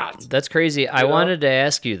 Because you're not. That's crazy. I wanted to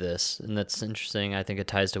ask you this, and that's interesting. I think it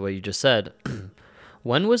ties to what you just said.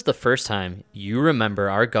 When was the first time you remember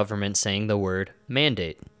our government saying the word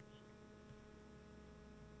mandate?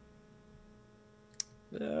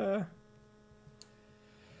 I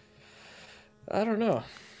don't know.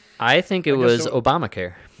 I think it was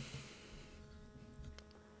Obamacare.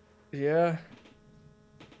 Yeah.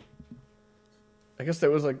 I guess that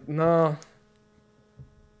was like, no.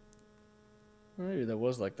 Maybe that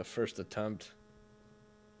was like the first attempt.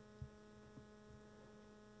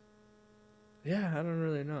 Yeah, I don't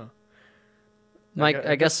really know. Mike,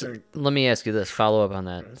 I guess let me ask you this, follow up on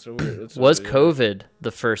that. Was COVID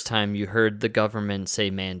the first time you heard the government say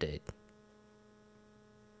mandate?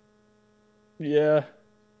 Yeah.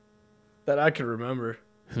 That I could remember.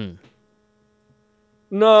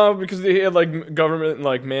 No, because they had like government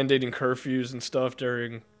like mandating curfews and stuff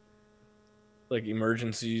during like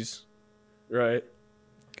emergencies, right?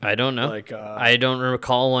 I don't know. Like I don't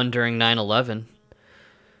recall one during 9/11.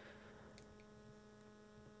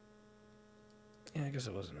 Yeah, I guess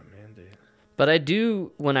it wasn't a mandate. But I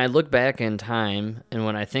do, when I look back in time and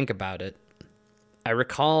when I think about it, I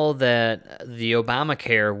recall that the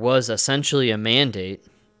Obamacare was essentially a mandate.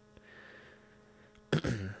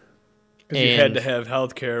 Because you had to have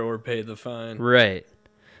health care or pay the fine. Right.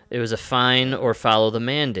 It was a fine or follow the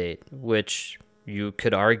mandate, which you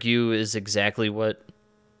could argue is exactly what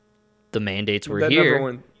the mandates were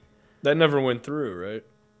here. That never went through, right?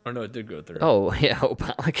 Or no, it did go through. Oh yeah,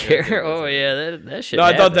 Obamacare. Yeah, oh yeah, that shit. No,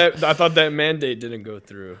 I happened. thought that mandate didn't go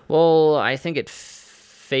through. Well, I think it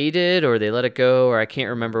faded, or they let it go, or I can't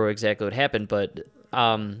remember exactly what happened. But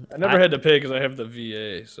I never had to pay because I have the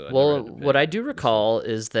VA. So what I do recall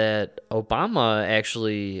is that Obama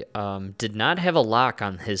actually did not have a lock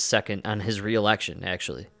on his reelection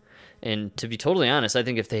actually. And to be totally honest, I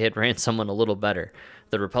think if they had ran someone a little better,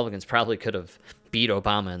 the Republicans probably could have beat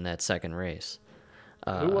Obama in that second race.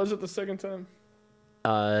 Who was it the second time?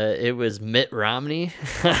 It was Mitt Romney.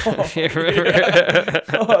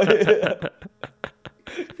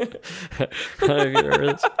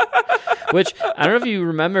 Which I don't know if you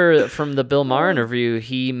remember from the Bill Maher interview.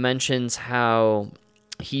 He mentions how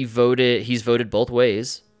he's voted both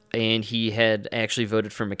ways, and he had actually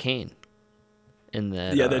voted for McCain. In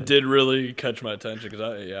that, that did really catch my attention because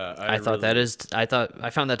I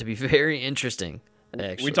found that to be very interesting.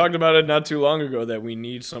 Actually. We talked about it not too long ago that we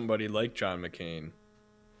need somebody like John McCain.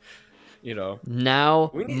 You know,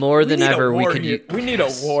 now more than ever we need a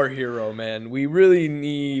war hero, man. We really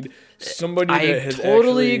need somebody that has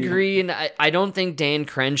totally agree, and I don't think Dan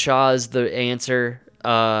Crenshaw is the answer.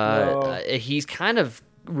 No. He's kind of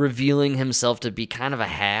revealing himself to be kind of a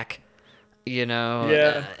hack, you know.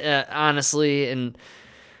 Yeah. Honestly, and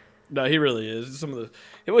no, he really is.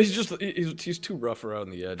 He's too rough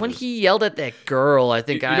around the edges. When he yelled at that girl, I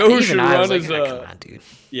think who should run was like, come on, dude.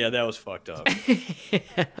 Yeah, that was fucked up.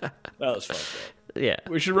 That was fucked up. Yeah.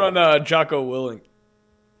 We should run Jocko Willink.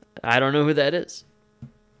 I don't know who that is.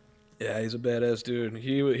 Yeah, he's a badass dude.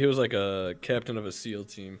 He was like a captain of a SEAL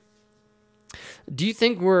team. Do you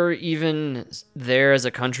think we're even there as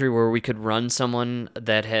a country where we could run someone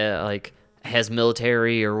that has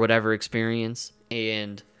military or whatever experience,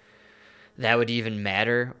 and that would even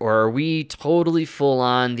matter? Or are we totally full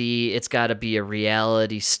on it's got to be a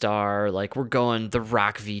reality star, like we're going The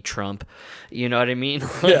Rock v. Trump, you know what I mean?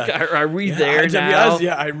 Are we there now? To be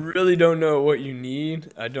honest, I really don't know what you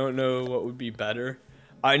need. I don't know what would be better.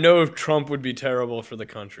 I know if Trump would be terrible for the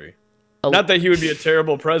country. Not that he would be a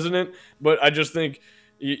terrible president, but I just think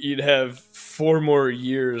you'd have 4 more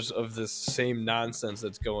years of this same nonsense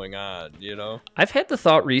that's going on, you know? I've had the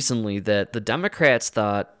thought recently that the Democrats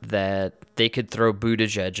thought that they could throw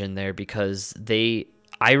Buttigieg in there because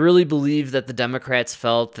I really believe that the Democrats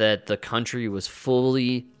felt that the country was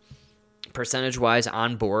fully, percentage-wise,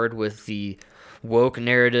 on board with the woke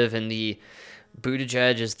narrative, and the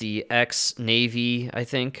Buttigieg is the ex-Navy, I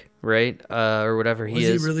think, right? Or whatever he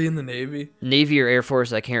is. Was he really in the Navy? Navy or Air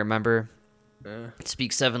Force, I can't remember.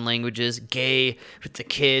 speaks 7 languages, gay with the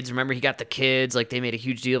kids. Remember, he got the kids. Like, they made a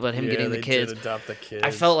huge deal about him getting the kids. Did adopt the kids.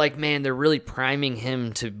 I felt like, man, they're really priming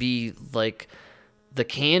him to be like the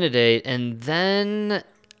candidate, and then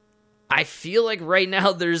I feel like right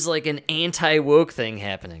now there's like an anti-woke thing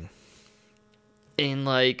happening. And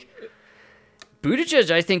like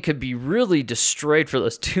Buttigieg, I think, could be really destroyed for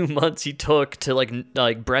those 2 months he took to like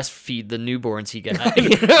breastfeed the newborns he got.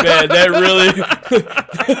 Man,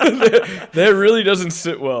 that really doesn't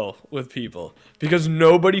sit well with people because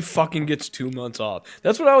nobody fucking gets 2 months off.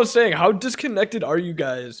 That's what I was saying. How disconnected are you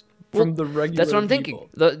guys from the regular? That's what I'm people?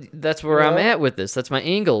 thinking. That's where I'm at with this. That's my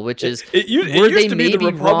angle, which is it used to be the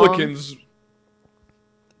Republicans.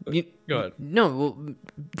 Go ahead. No, well,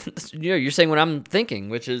 you're saying what I'm thinking,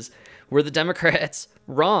 which is, were the Democrats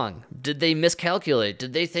wrong? Did they miscalculate?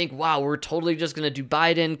 Did they think, wow, we're totally just going to do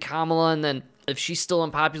Biden, Kamala, and then if she's still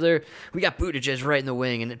unpopular, we got Buttigieg right in the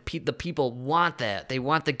wing, and the people want that. They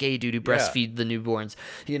want the gay dude who breastfeed the newborns,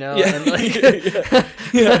 you know? Yeah. And like,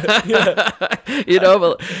 you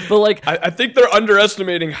know, but like... I think they're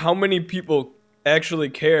underestimating how many people actually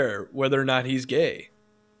care whether or not he's gay.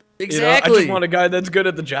 Exactly. You know, I just want a guy that's good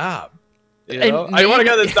at the job. You know? I want a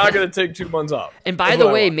guy that's not going to take 2 months off. And by the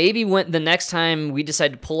way, maybe when the next time we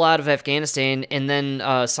decide to pull out of Afghanistan and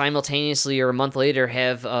then simultaneously or a month later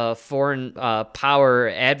have a foreign power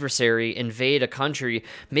adversary invade a country,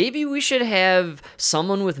 maybe we should have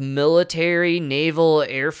someone with military, naval,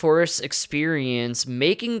 Air Force experience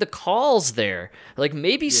making the calls there. Like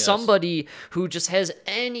maybe somebody who just has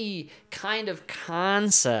any kind of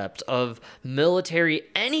concept of military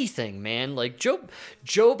anything, man. Like Joe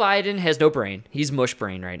Biden has no brain. He's mush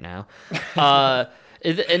brain right now.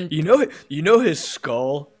 And you know his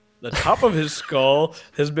skull, the top of his skull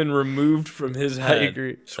has been removed from his head. I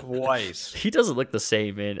agree. Twice. He doesn't look the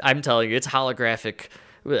same, man. I'm telling you, it's holographic.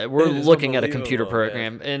 We're looking at a computer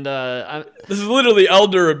program, man. And this is literally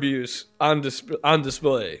elder abuse on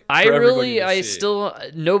display.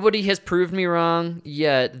 Nobody has proved me wrong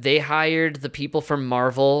yet. They hired the people from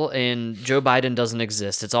Marvel, and Joe Biden doesn't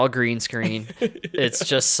exist. It's all green screen. It's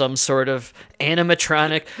just some sort of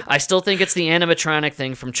animatronic. I still think it's the animatronic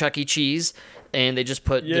thing from Chuck E. Cheese. And they just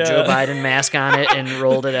put the Joe Biden mask on it and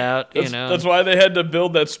rolled it out. That's why they had to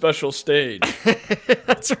build that special stage.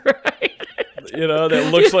 That's right. You know,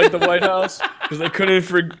 that looks like the White House because they couldn't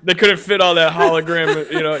fit all that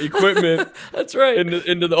hologram equipment. That's right.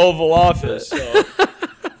 into the Oval Office.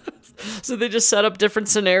 So they just set up different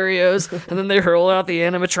scenarios, and then they roll out the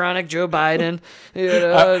animatronic Joe Biden. You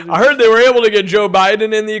know. I heard they were able to get Joe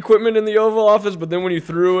Biden in the equipment in the Oval Office, but then when you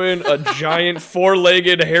threw in a giant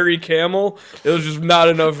 4-legged hairy camel, it was just not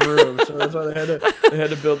enough room. So that's why they had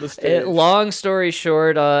to build the stage. Long story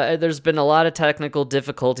short, there's been a lot of technical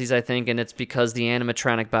difficulties, I think, and it's because the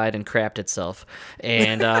animatronic Biden crapped itself.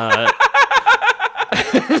 And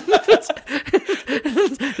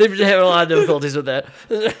they've been having a lot of difficulties with that.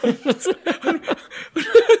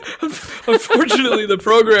 Unfortunately, the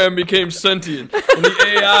program became sentient, and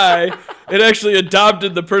the AI, it actually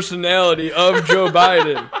adopted the personality of Joe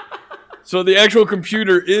Biden. So the actual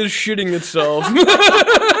computer is shitting itself.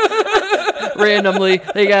 Randomly,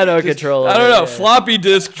 they got no control over it. I don't know, floppy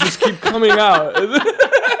disks just keep coming out.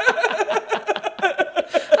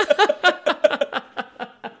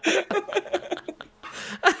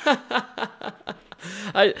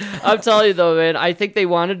 I'm telling you though, man, I think they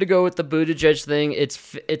wanted to go with the Buttigieg thing.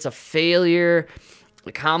 It's a failure.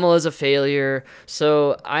 Kamala's a failure.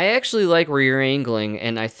 So I actually like where you're angling,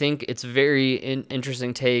 and I think it's a very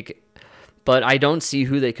interesting take, but I don't see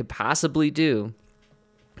who they could possibly do.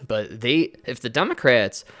 But if the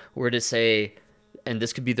Democrats were to say, and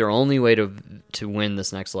this could be their only way to win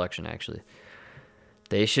this next election, actually,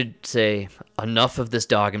 they should say, enough of this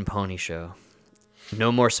dog and pony show.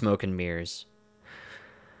 No more smoke and mirrors.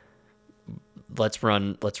 Let's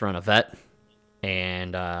run a vet,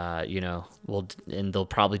 and they'll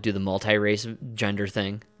probably do the multi-race gender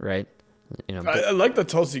thing, right? I like the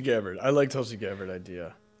Tulsi Gabbard. I like Tulsi Gabbard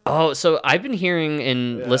idea. Oh, so I've been hearing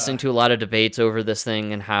and listening to a lot of debates over this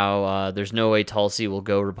thing and how there's no way Tulsi will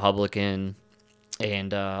go Republican,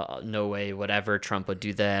 and no way whatever Trump would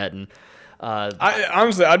do that. And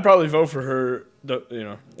I'd probably vote for her.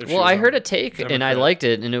 Well, I heard a take and I liked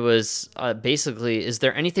it, and it was basically, is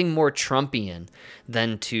there anything more Trumpian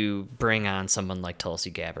than to bring on someone like Tulsi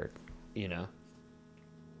Gabbard? You know?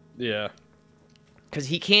 Yeah. Because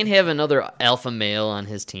he can't have another alpha male on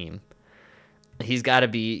his team. He's got to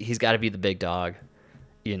be the big dog,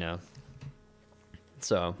 you know.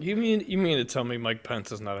 So you mean to tell me Mike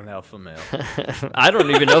Pence is not an alpha male? I don't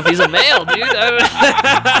even know if he's a male, dude.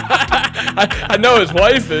 I know his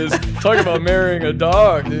wife is. Talking about marrying a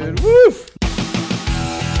dog, dude. Woof.